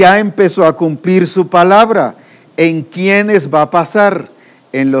Él ya empezó a cumplir su palabra. ¿En quiénes va a pasar?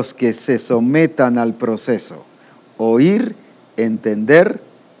 En los que se sometan al proceso. Oír, entender,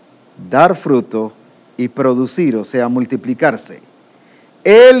 dar fruto y producir, o sea, multiplicarse.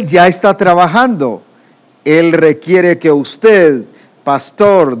 Él ya está trabajando. Él requiere que usted,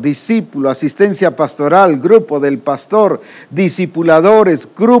 pastor, discípulo, asistencia pastoral, grupo del pastor, discipuladores,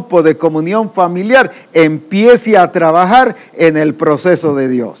 grupo de comunión familiar, empiece a trabajar en el proceso de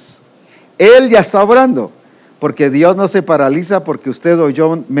Dios. Él ya está obrando. Porque Dios no se paraliza porque usted o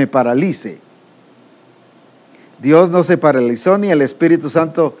yo me paralice. Dios no se paralizó ni el Espíritu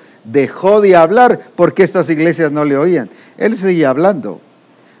Santo dejó de hablar porque estas iglesias no le oían. Él sigue hablando.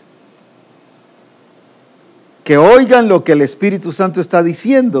 Que oigan lo que el Espíritu Santo está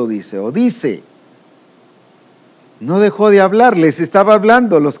diciendo, dice, o dice. No dejó de hablar, les estaba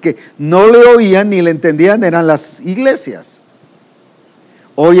hablando. Los que no le oían ni le entendían eran las iglesias.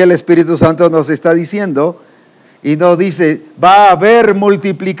 Hoy el Espíritu Santo nos está diciendo, y no dice, va a haber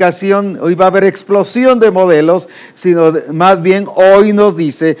multiplicación, hoy va a haber explosión de modelos, sino más bien hoy nos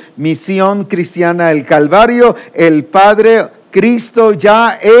dice, Misión Cristiana El Calvario, el Padre Cristo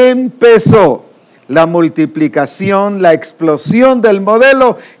ya empezó la multiplicación, la explosión del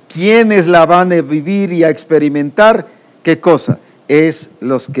modelo, ¿quiénes la van a vivir y a experimentar? ¿Qué cosa? Es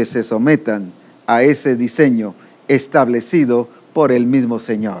los que se sometan a ese diseño establecido por el mismo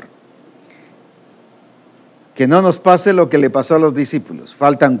Señor. Que no nos pase lo que le pasó a los discípulos.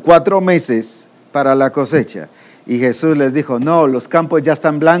 Faltan 4 meses para la cosecha. Y Jesús les dijo, no, los campos ya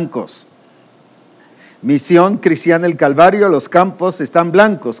están blancos. Misión Cristiana el Calvario, los campos están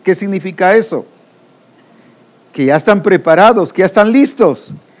blancos. ¿Qué significa eso? Que ya están preparados, que ya están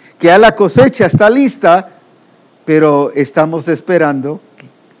listos, que ya la cosecha está lista, pero estamos esperando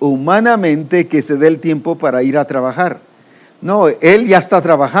humanamente que se dé el tiempo para ir a trabajar. No, Él ya está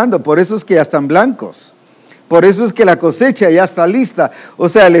trabajando, por eso es que ya están blancos. Por eso es que la cosecha ya está lista. O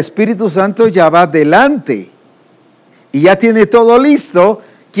sea, el Espíritu Santo ya va adelante y ya tiene todo listo.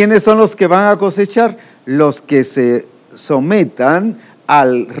 ¿Quiénes son los que van a cosechar? Los que se sometan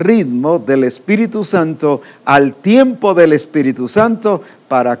al ritmo del Espíritu Santo, al tiempo del Espíritu Santo,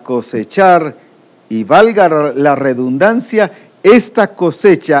 para cosechar, y valga la redundancia, esta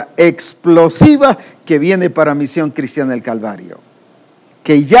cosecha explosiva que viene para Misión Cristiana el Calvario.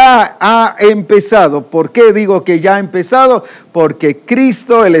 Que ya ha empezado. ¿Por qué digo que ya ha empezado? Porque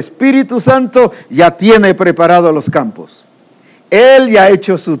Cristo, el Espíritu Santo, ya tiene preparados los campos. Él ya ha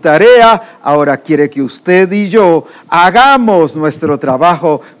hecho su tarea, ahora quiere que usted y yo hagamos nuestro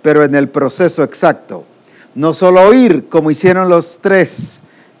trabajo, pero en el proceso exacto. No solo oír como hicieron los 3,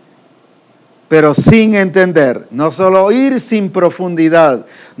 pero sin entender. No solo oír sin profundidad.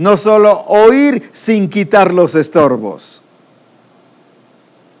 No solo oír sin quitar los estorbos.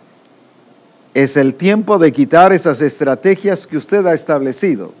 Es el tiempo de quitar esas estrategias que usted ha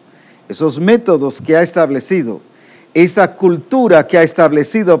establecido, esos métodos que ha establecido, esa cultura que ha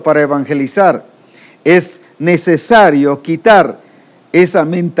establecido para evangelizar. Es necesario quitar esa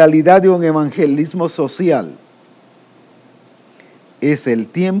mentalidad de un evangelismo social. Es el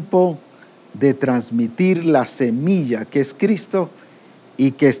tiempo de transmitir la semilla que es Cristo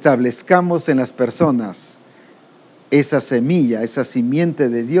y que establezcamos en las personas esa semilla, esa simiente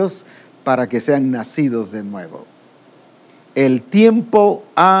de Dios, para que sean nacidos de nuevo. El tiempo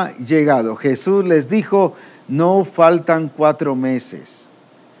ha llegado. Jesús les dijo, no faltan 4 meses.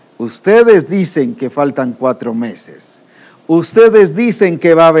 Ustedes dicen que faltan 4 meses. Ustedes dicen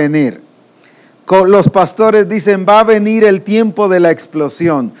que va a venir. Los pastores dicen, va a venir el tiempo de la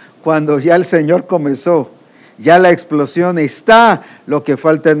explosión. Cuando ya el Señor comenzó, ya la explosión está. Lo que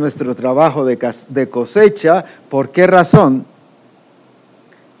falta es nuestro trabajo de cosecha. ¿Por qué razón?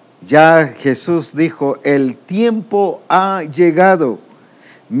 Ya Jesús dijo, el tiempo ha llegado.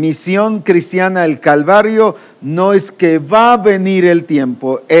 Misión Cristiana el Calvario no es que va a venir el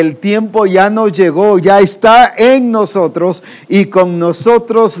tiempo ya no llegó, ya está en nosotros y con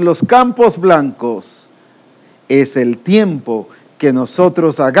nosotros los campos blancos. Es el tiempo que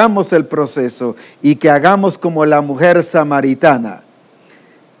nosotros hagamos el proceso y que hagamos como la mujer samaritana.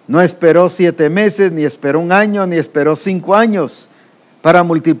 No esperó 7 meses, ni esperó 1 año, ni esperó 5 años para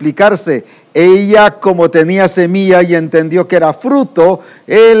multiplicarse. Ella, como tenía semilla y entendió que era fruto,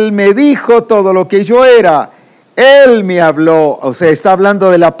 Él me dijo todo lo que yo era. Él me habló, o sea, está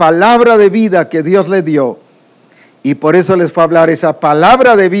hablando de la palabra de vida que Dios le dio. Y por eso les fue a hablar esa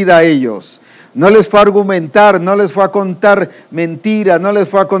palabra de vida a ellos. No les fue a argumentar, no les fue a contar mentiras, no les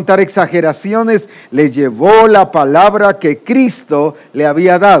fue a contar exageraciones. Les llevó la palabra que Cristo le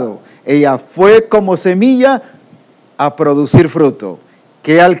había dado. Ella fue como semilla a producir fruto,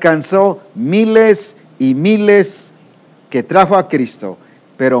 que alcanzó miles y miles que trajo a Cristo,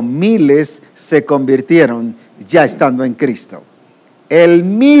 pero miles se convirtieron ya estando en Cristo. El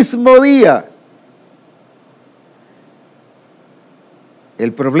mismo día.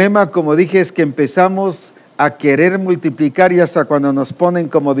 El problema, como dije, es que empezamos a querer multiplicar y hasta cuando nos ponen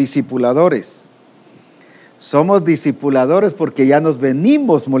como discipuladores. Somos discipuladores porque ya nos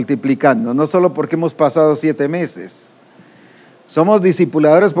venimos multiplicando, no solo porque hemos pasado 7 meses. Somos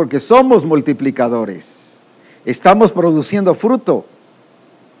discipuladores porque somos multiplicadores. Estamos produciendo fruto.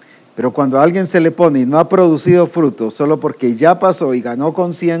 Pero cuando a alguien se le pone y no ha producido fruto, solo porque ya pasó y ganó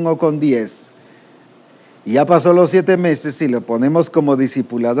con 100 o con 10, y ya pasó los 7 meses y lo ponemos como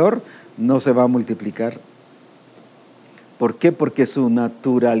discipulador, no se va a multiplicar. ¿Por qué? Porque su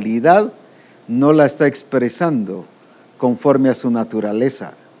naturalidad no la está expresando conforme a su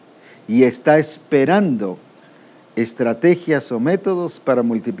naturaleza y está esperando estrategias o métodos para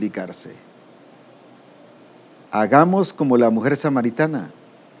multiplicarse. Hagamos como la mujer samaritana,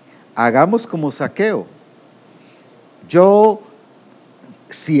 hagamos como Zaqueo. Yo,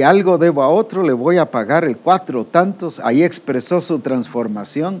 si algo debo a otro, le voy a pagar el 4 tantos. Ahí expresó su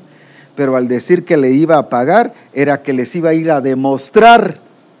transformación, pero al decir que le iba a pagar, era que les iba a ir a demostrar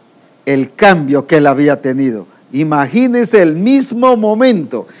el cambio que él había tenido. Imagínense el mismo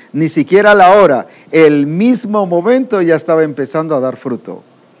momento, ni siquiera la hora, el mismo momento ya estaba empezando a dar fruto.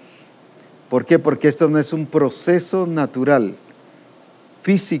 ¿Por qué? Porque esto no es un proceso natural,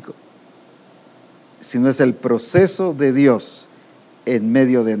 físico, sino es el proceso de Dios en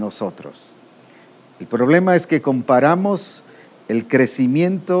medio de nosotros. El problema es que comparamos el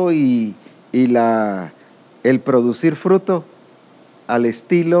crecimiento y el producir fruto al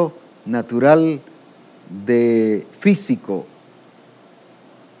estilo natural de físico.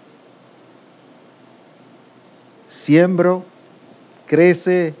 Siembro,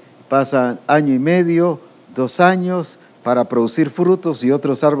 crece, pasa año y medio, 2 años para producir frutos, y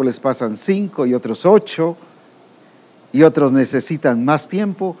otros árboles pasan 5 y otros 8, y otros necesitan más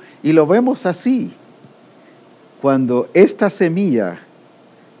tiempo, y lo vemos así. Cuando esta semilla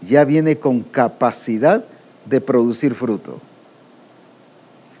ya viene con capacidad de producir fruto.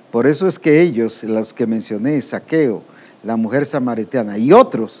 Por eso es que ellos, los que mencioné, Zaqueo, la mujer samaritana y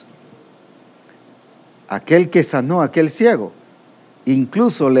otros, aquel que sanó a aquel ciego,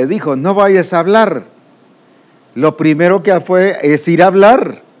 incluso le dijo, no vayas a hablar. Lo primero que fue es ir a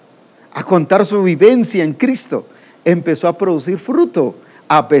hablar, a contar su vivencia en Cristo. Empezó a producir fruto,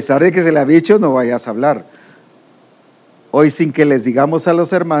 a pesar de que se le había dicho, no vayas a hablar. Hoy, sin que les digamos a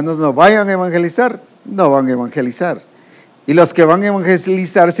los hermanos, no vayan a evangelizar, no van a evangelizar. Y los que van a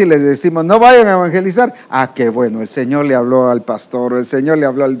evangelizar, si les decimos, no vayan a evangelizar, qué bueno, el Señor le habló al pastor, el Señor le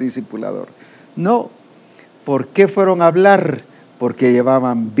habló al discipulador. No, ¿por qué fueron a hablar? Porque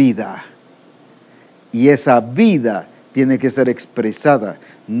llevaban vida. Y esa vida tiene que ser expresada,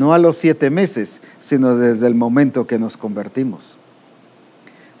 no a los 7 meses, sino desde el momento que nos convertimos.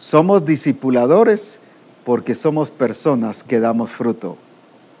 Somos discipuladores porque somos personas que damos fruto.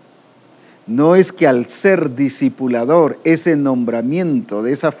 No es que al ser discipulador, ese nombramiento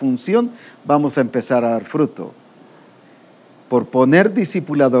de esa función, vamos a empezar a dar fruto. Por poner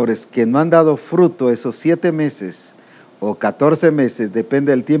discipuladores que no han dado fruto esos 7 meses o 14 meses,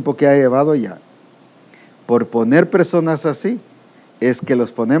 depende del tiempo que ha llevado ya. Por poner personas así, es que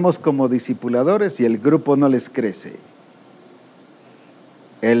los ponemos como discipuladores y el grupo no les crece.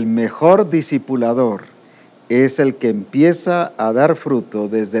 El mejor discipulador es el que empieza a dar fruto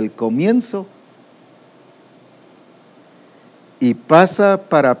desde el comienzo y pasa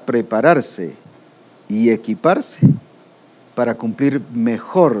para prepararse y equiparse para cumplir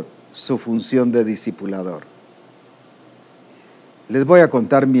mejor su función de discipulador. Les voy a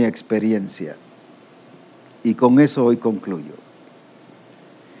contar mi experiencia y con eso hoy concluyo.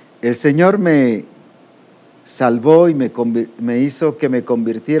 El Señor me salvó y me hizo que me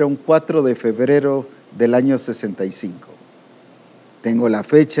convirtiera un 4 de febrero del año 65. Tengo la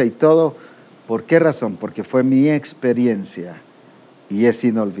fecha y todo. ¿Por qué razón? Porque fue mi experiencia y es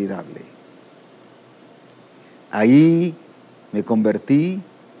inolvidable. Ahí me convertí,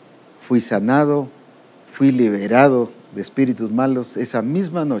 fui sanado, fui liberado de espíritus malos esa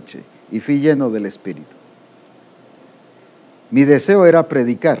misma noche y fui lleno del Espíritu. Mi deseo era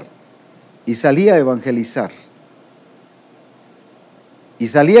predicar y salí a evangelizar.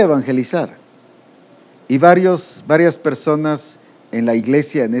 Y varias personas en la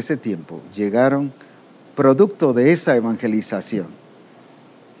iglesia en ese tiempo llegaron producto de esa evangelización.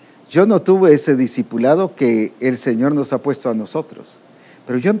 Yo no tuve ese discipulado que el Señor nos ha puesto a nosotros,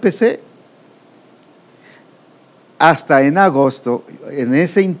 pero yo empecé. Hasta en agosto, en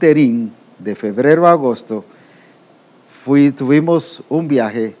ese interín de febrero a agosto, tuvimos un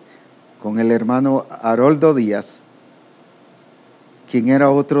viaje con el hermano Haroldo Díaz, quien era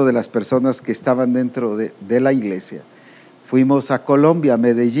otro de las personas que estaban dentro de la iglesia. Fuimos a Colombia, a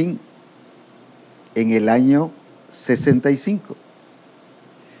Medellín, en el año 65.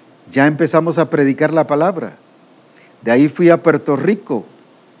 Ya empezamos a predicar la palabra. De ahí fui a Puerto Rico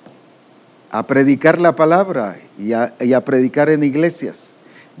a predicar la palabra y a predicar en iglesias.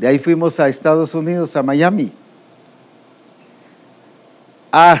 De ahí fuimos a Estados Unidos, a Miami.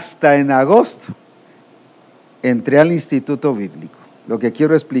 Hasta en agosto entré al Instituto Bíblico. Lo que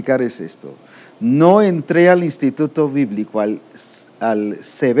quiero explicar es esto. No entré al Instituto Bíblico, al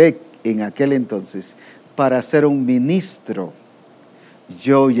CEBEC en aquel entonces, para ser un ministro.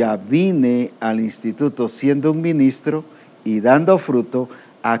 Yo ya vine al instituto siendo un ministro y dando fruto.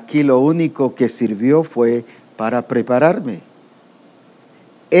 Aquí lo único que sirvió fue para prepararme.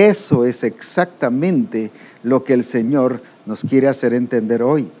 Eso es exactamente lo que el Señor nos quiere hacer entender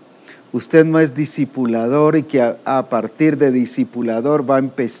hoy. Usted no es discipulador y que a partir de discipulador va a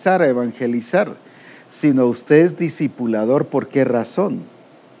empezar a evangelizar, sino usted es discipulador. ¿Por qué razón?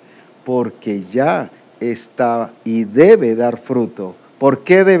 porque ya está y debe dar fruto. ¿Por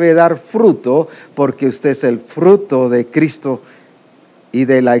qué debe dar fruto? Porque usted es el fruto de Cristo y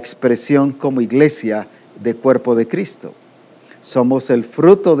de la expresión como iglesia de cuerpo de Cristo. Somos el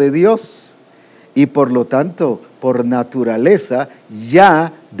fruto de Dios y por lo tanto, por naturaleza,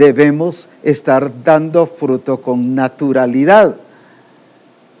 ya debemos estar dando fruto con naturalidad.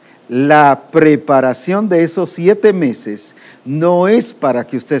 La preparación de esos 7 meses no es para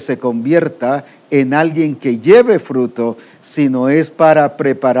que usted se convierta en alguien que lleve fruto, sino es para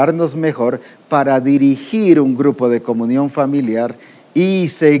prepararnos mejor para dirigir un grupo de comunión familiar y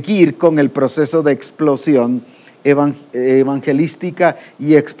seguir con el proceso de explosión evangelística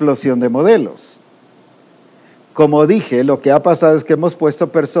y explosión de modelos. Como dije, lo que ha pasado es que hemos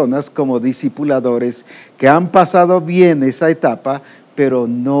puesto personas como discipuladores que han pasado bien esa etapa, pero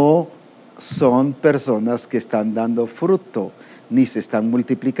no son personas que están dando fruto, ni se están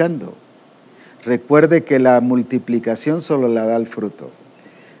multiplicando. Recuerde que la multiplicación solo la da el fruto.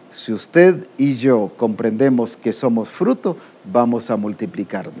 Si usted y yo comprendemos que somos fruto, vamos a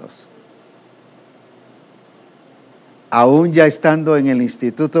multiplicarnos. Aún ya estando en el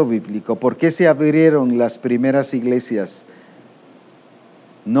Instituto Bíblico, ¿por qué se abrieron las primeras iglesias?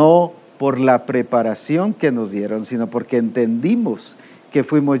 No por la preparación que nos dieron, sino porque entendimos que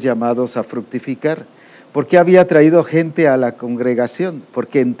fuimos llamados a fructificar. Porque había traído gente a la congregación,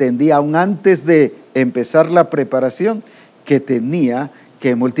 porque entendía aún antes de empezar la preparación que tenía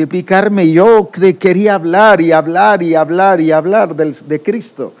que multiplicarme. Y yo quería hablar de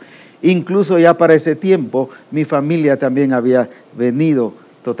Cristo. Incluso ya para ese tiempo mi familia también había venido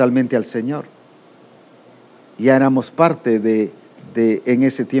totalmente al Señor. Ya éramos parte en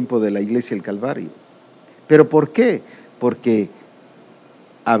ese tiempo de la iglesia del Calvario. ¿Pero por qué? Porque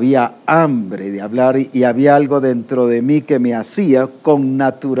había hambre de hablar y había algo dentro de mí que me hacía con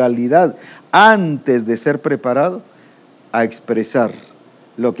naturalidad, antes de ser preparado, a expresar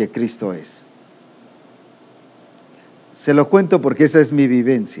lo que Cristo es. Se lo cuento porque esa es mi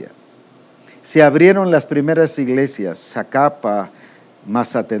vivencia. Se abrieron las primeras iglesias, Zacapa,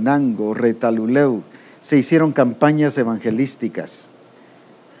 Mazatenango, Retaluleu, se hicieron campañas evangelísticas,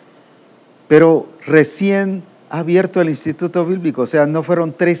 pero recién abierto el Instituto Bíblico, o sea, no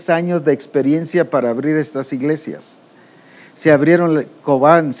fueron 3 años de experiencia para abrir estas iglesias. Se abrieron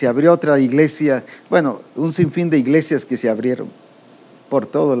Cobán, se abrió otra iglesia, bueno, un sinfín de iglesias que se abrieron por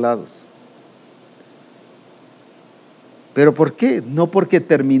todos lados. ¿Pero por qué? No porque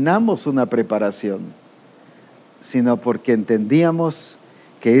terminamos una preparación, sino porque entendíamos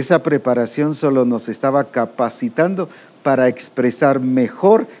que esa preparación solo nos estaba capacitando para expresar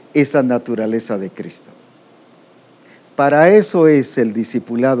mejor esa naturaleza de Cristo. Para eso es el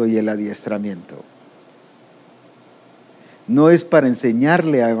discipulado y el adiestramiento. No es para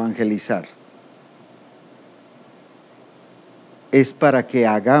enseñarle a evangelizar. Es para que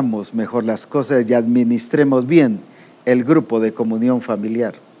hagamos mejor las cosas y administremos bien el grupo de comunión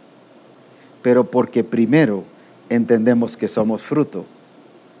familiar. Pero porque primero entendemos que somos fruto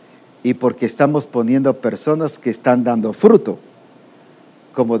y porque estamos poniendo personas que están dando fruto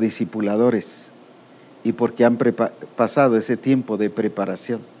como discipuladores y porque han pasado ese tiempo de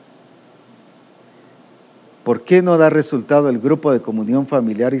preparación. ¿Por qué no da resultado el grupo de comunión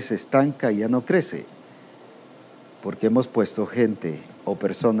familiar y se estanca y ya no crece? Porque hemos puesto gente o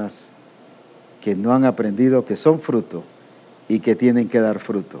personas que no han aprendido que son fruto y que tienen que dar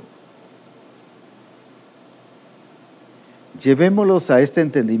fruto. Llevémoslos a este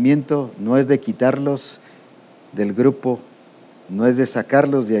entendimiento, no es de quitarlos del grupo, no es de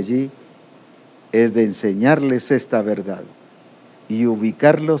sacarlos de allí, es de enseñarles esta verdad y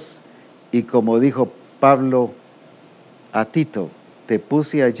ubicarlos, y como dijo Pablo a Tito, te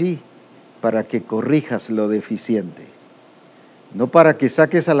puse allí para que corrijas lo deficiente, no para que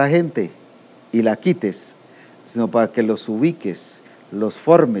saques a la gente y la quites, sino para que los ubiques, los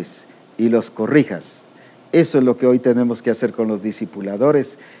formes y los corrijas. Eso es lo que hoy tenemos que hacer con los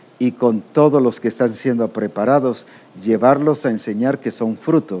discipuladores y con todos los que están siendo preparados, llevarlos a enseñar que son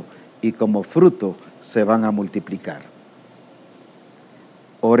fruto y como fruto se van a multiplicar.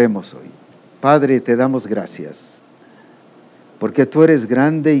 Oremos hoy. Padre, te damos gracias, porque tú eres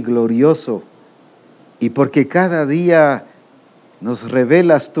grande y glorioso, y porque cada día nos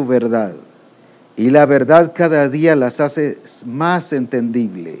revelas tu verdad, y la verdad cada día las haces más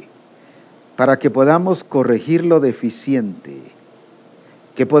entendible, para que podamos corregir lo deficiente,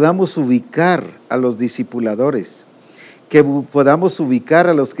 que podamos ubicar a los discipuladores, que podamos ubicar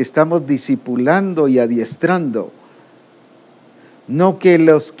a los que estamos discipulando y adiestrando, no que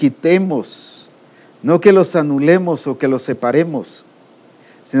los quitemos, no que los anulemos o que los separemos,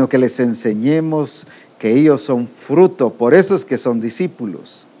 sino que les enseñemos que ellos son fruto. Por eso es que son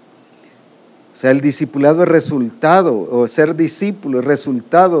discípulos. O sea, el discipulado es resultado, o ser discípulo es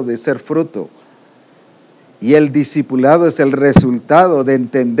resultado de ser fruto. Y el discipulado es el resultado de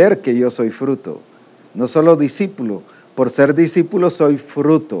entender que yo soy fruto. No solo discípulo, por ser discípulo soy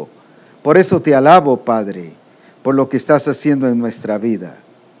fruto. Por eso te alabo, Padre, por lo que estás haciendo en nuestra vida.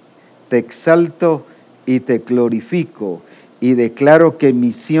 Te exalto y te glorifico y declaro que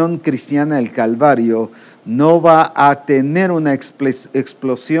Misión Cristiana El Calvario no va a tener una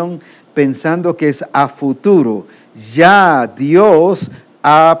explosión pensando que es a futuro. Ya Dios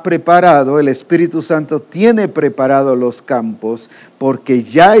ha preparado, el Espíritu Santo tiene preparado los campos porque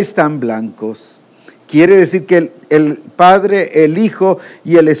ya están blancos. Quiere decir que el Padre, el Hijo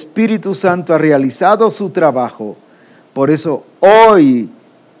y el Espíritu Santo ha realizado su trabajo. Por eso hoy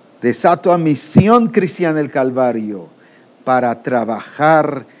desato a Misión Cristiana El Calvario para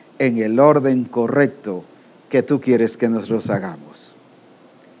trabajar en el orden correcto que tú quieres que nosotros hagamos.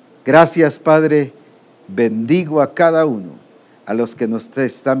 Gracias, Padre. Bendigo a cada uno, a los que nos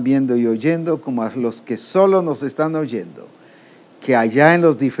están viendo y oyendo, como a los que solo nos están oyendo. Que allá en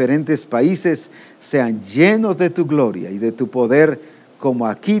los diferentes países sean llenos de tu gloria y de tu poder, como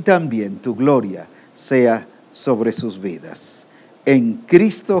aquí también tu gloria sea sobre sus vidas. En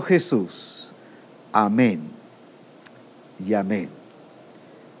Cristo Jesús. Amén y amén.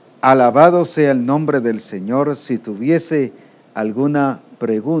 Alabado sea el nombre del Señor. Si tuviese alguna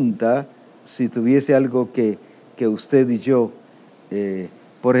pregunta, si tuviese algo que usted y yo,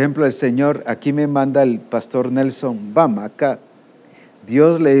 por ejemplo, el Señor, aquí me manda el pastor Nelson Bama acá.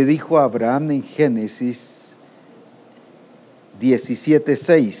 Dios le dijo a Abraham en Génesis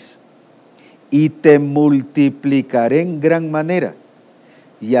 17:6, y te multiplicaré en gran manera,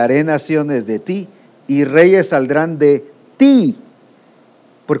 y haré naciones de ti, y reyes saldrán de ti.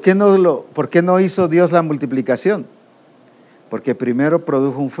 ¿Por qué no hizo Dios la multiplicación? Porque primero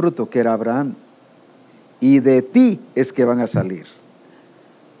produjo un fruto, que era Abraham, y de ti es que van a salir.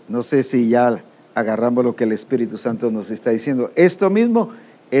 No sé si ya agarramos lo que el Espíritu Santo nos está diciendo. Esto mismo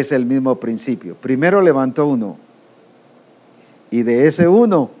es el mismo principio. Primero levantó uno, y de ese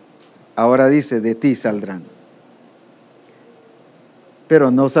uno, ahora dice, de ti saldrán. Pero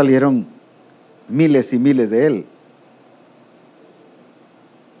no salieron miles y miles de él.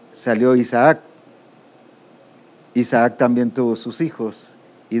 Salió Isaac. Isaac también tuvo sus hijos,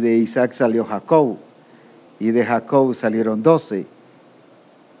 y de Isaac salió Jacob, y de Jacob salieron 12.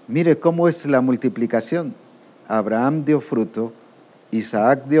 Mire cómo es la multiplicación. Abraham dio fruto,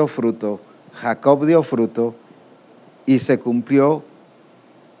 Isaac dio fruto, Jacob dio fruto, y se cumplió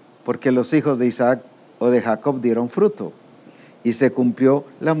porque los hijos de Isaac o de Jacob dieron fruto, y se cumplió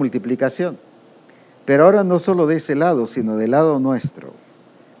la multiplicación. Pero ahora no solo de ese lado, sino del lado nuestro.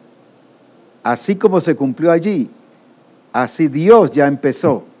 Así como se cumplió allí, así Dios ya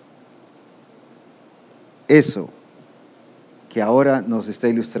empezó eso que ahora nos está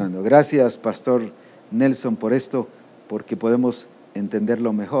ilustrando. Gracias, Pastor Nelson, por esto, porque podemos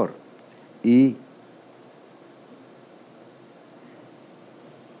entenderlo mejor. Y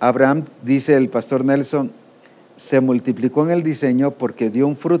Abraham, dice el Pastor Nelson, se multiplicó en el diseño porque dio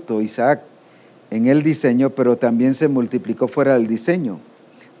un fruto, Isaac, en el diseño, pero también se multiplicó fuera del diseño,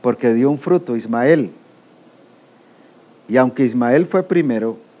 porque dio un fruto, Ismael. Y aunque Ismael fue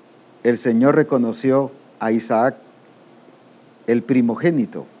primero, el Señor reconoció a Isaac el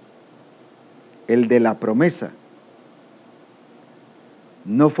primogénito, el de la promesa.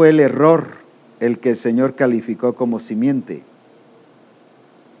 No fue el error el que el Señor calificó como simiente,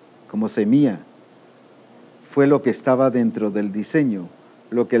 como semilla. Fue lo que estaba dentro del diseño,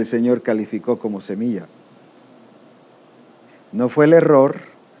 lo que el Señor calificó como semilla. No fue el error,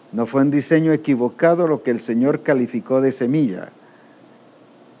 no fue un diseño equivocado lo que el Señor calificó de semilla.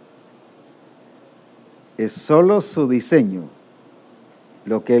 Es solo su diseño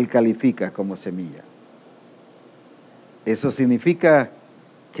lo que Él califica como semilla. Eso significa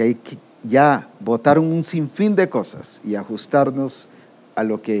que hay que ya botar un sinfín de cosas y ajustarnos a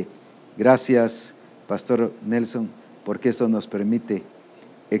lo que, gracias, Pastor Nelson, porque esto nos permite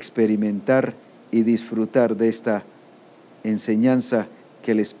experimentar y disfrutar de esta enseñanza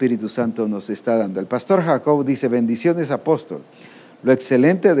que el Espíritu Santo nos está dando. El pastor Jacob dice: bendiciones, apóstol. Lo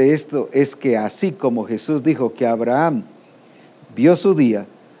excelente de esto es que así como Jesús dijo que Abraham vio su día,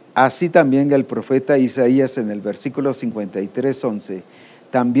 así también el profeta Isaías en el versículo 53:11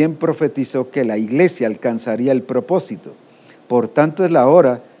 también profetizó que la iglesia alcanzaría el propósito. Por tanto, es la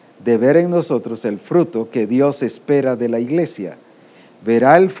hora de ver en nosotros el fruto que Dios espera de la iglesia.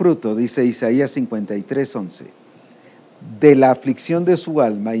 Verá el fruto, dice Isaías 53:11. de la aflicción de su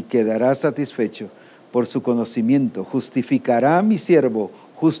alma y quedará satisfecho por su conocimiento. Justificará a mi siervo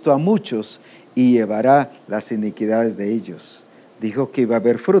justo a muchos y llevará las iniquidades de ellos. Dijo que iba a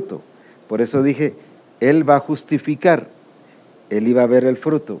haber fruto. Por eso dije, Él va a justificar. Él iba a ver el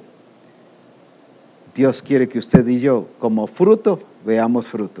fruto. Dios quiere que usted y yo, como fruto, veamos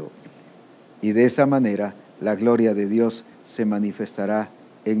fruto. Y de esa manera, la gloria de Dios se manifestará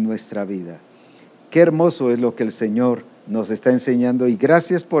en nuestra vida. Qué hermoso es lo que el Señor nos está enseñando, y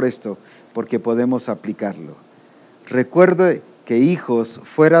gracias por esto, porque podemos aplicarlo. Recuerde que hijos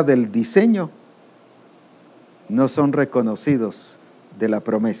fuera del diseño no son reconocidos de la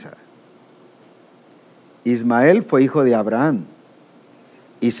promesa. Ismael fue hijo de Abraham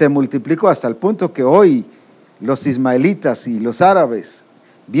y se multiplicó hasta el punto que hoy los ismaelitas y los árabes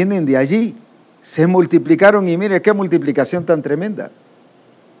vienen de allí, se multiplicaron y mire qué multiplicación tan tremenda.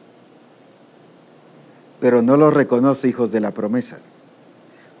 Pero no los reconoce hijos de la promesa,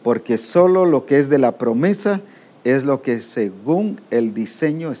 porque solo lo que es de la promesa es lo que según el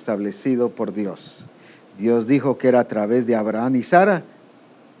diseño establecido por Dios. Dios dijo que era a través de Abraham y Sara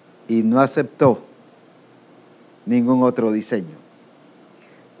y no aceptó ningún otro diseño.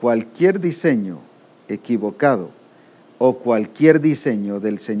 Cualquier diseño equivocado o cualquier diseño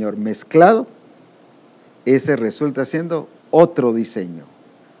del Señor mezclado, ese resulta siendo otro diseño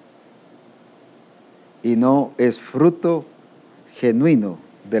y no es fruto genuino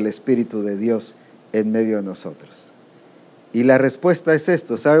del Espíritu de Dios en medio de nosotros. Y la respuesta es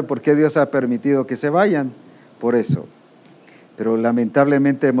esto. ¿Sabe por qué Dios ha permitido que se vayan? Por eso. Pero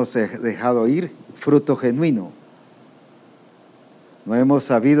lamentablemente hemos dejado ir fruto genuino. No hemos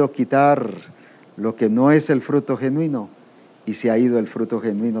sabido quitar lo que no es el fruto genuino y se ha ido el fruto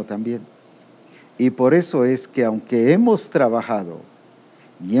genuino también. Y por eso es que aunque hemos trabajado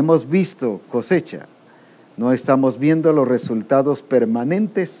y hemos visto cosecha, no estamos viendo los resultados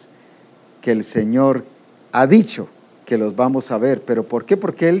permanentes que el Señor ha dicho que los vamos a ver. ¿Pero por qué?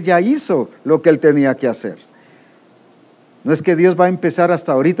 Porque Él ya hizo lo que Él tenía que hacer. No es que Dios va a empezar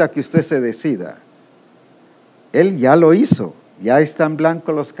hasta ahorita que usted se decida. Él ya lo hizo, ya están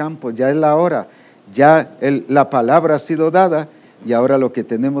blancos los campos, ya es la hora, ya la palabra ha sido dada y ahora lo que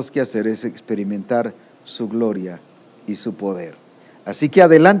tenemos que hacer es experimentar su gloria y su poder. Así que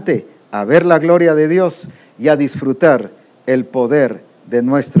adelante a ver la gloria de Dios y a disfrutar el poder de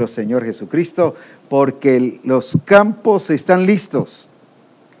nuestro Señor Jesucristo, porque los campos están listos.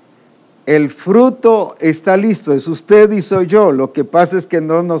 El fruto está listo, es usted y soy yo. Lo que pasa es que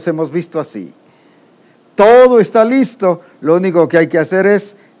no nos hemos visto así. Todo está listo, lo único que hay que hacer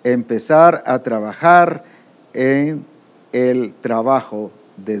es empezar a trabajar en el trabajo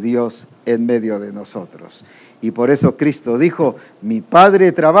de Dios en medio de nosotros. Y por eso Cristo dijo, mi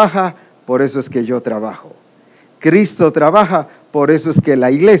Padre trabaja, por eso es que yo trabajo. Cristo trabaja, por eso es que la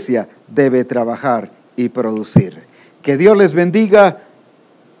iglesia debe trabajar y producir. Que Dios les bendiga.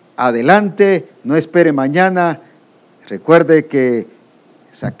 Adelante, no espere mañana. Recuerde que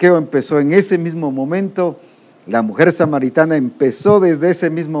Zaqueo empezó en ese mismo momento, la mujer samaritana empezó desde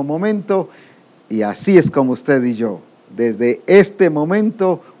ese mismo momento, y así es como usted y yo, desde este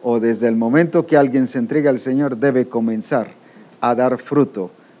momento o desde el momento que alguien se entrega al Señor, debe comenzar a dar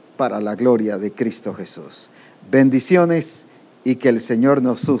fruto para la gloria de Cristo Jesús. Bendiciones y que el Señor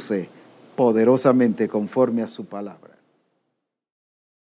nos use poderosamente conforme a su palabra.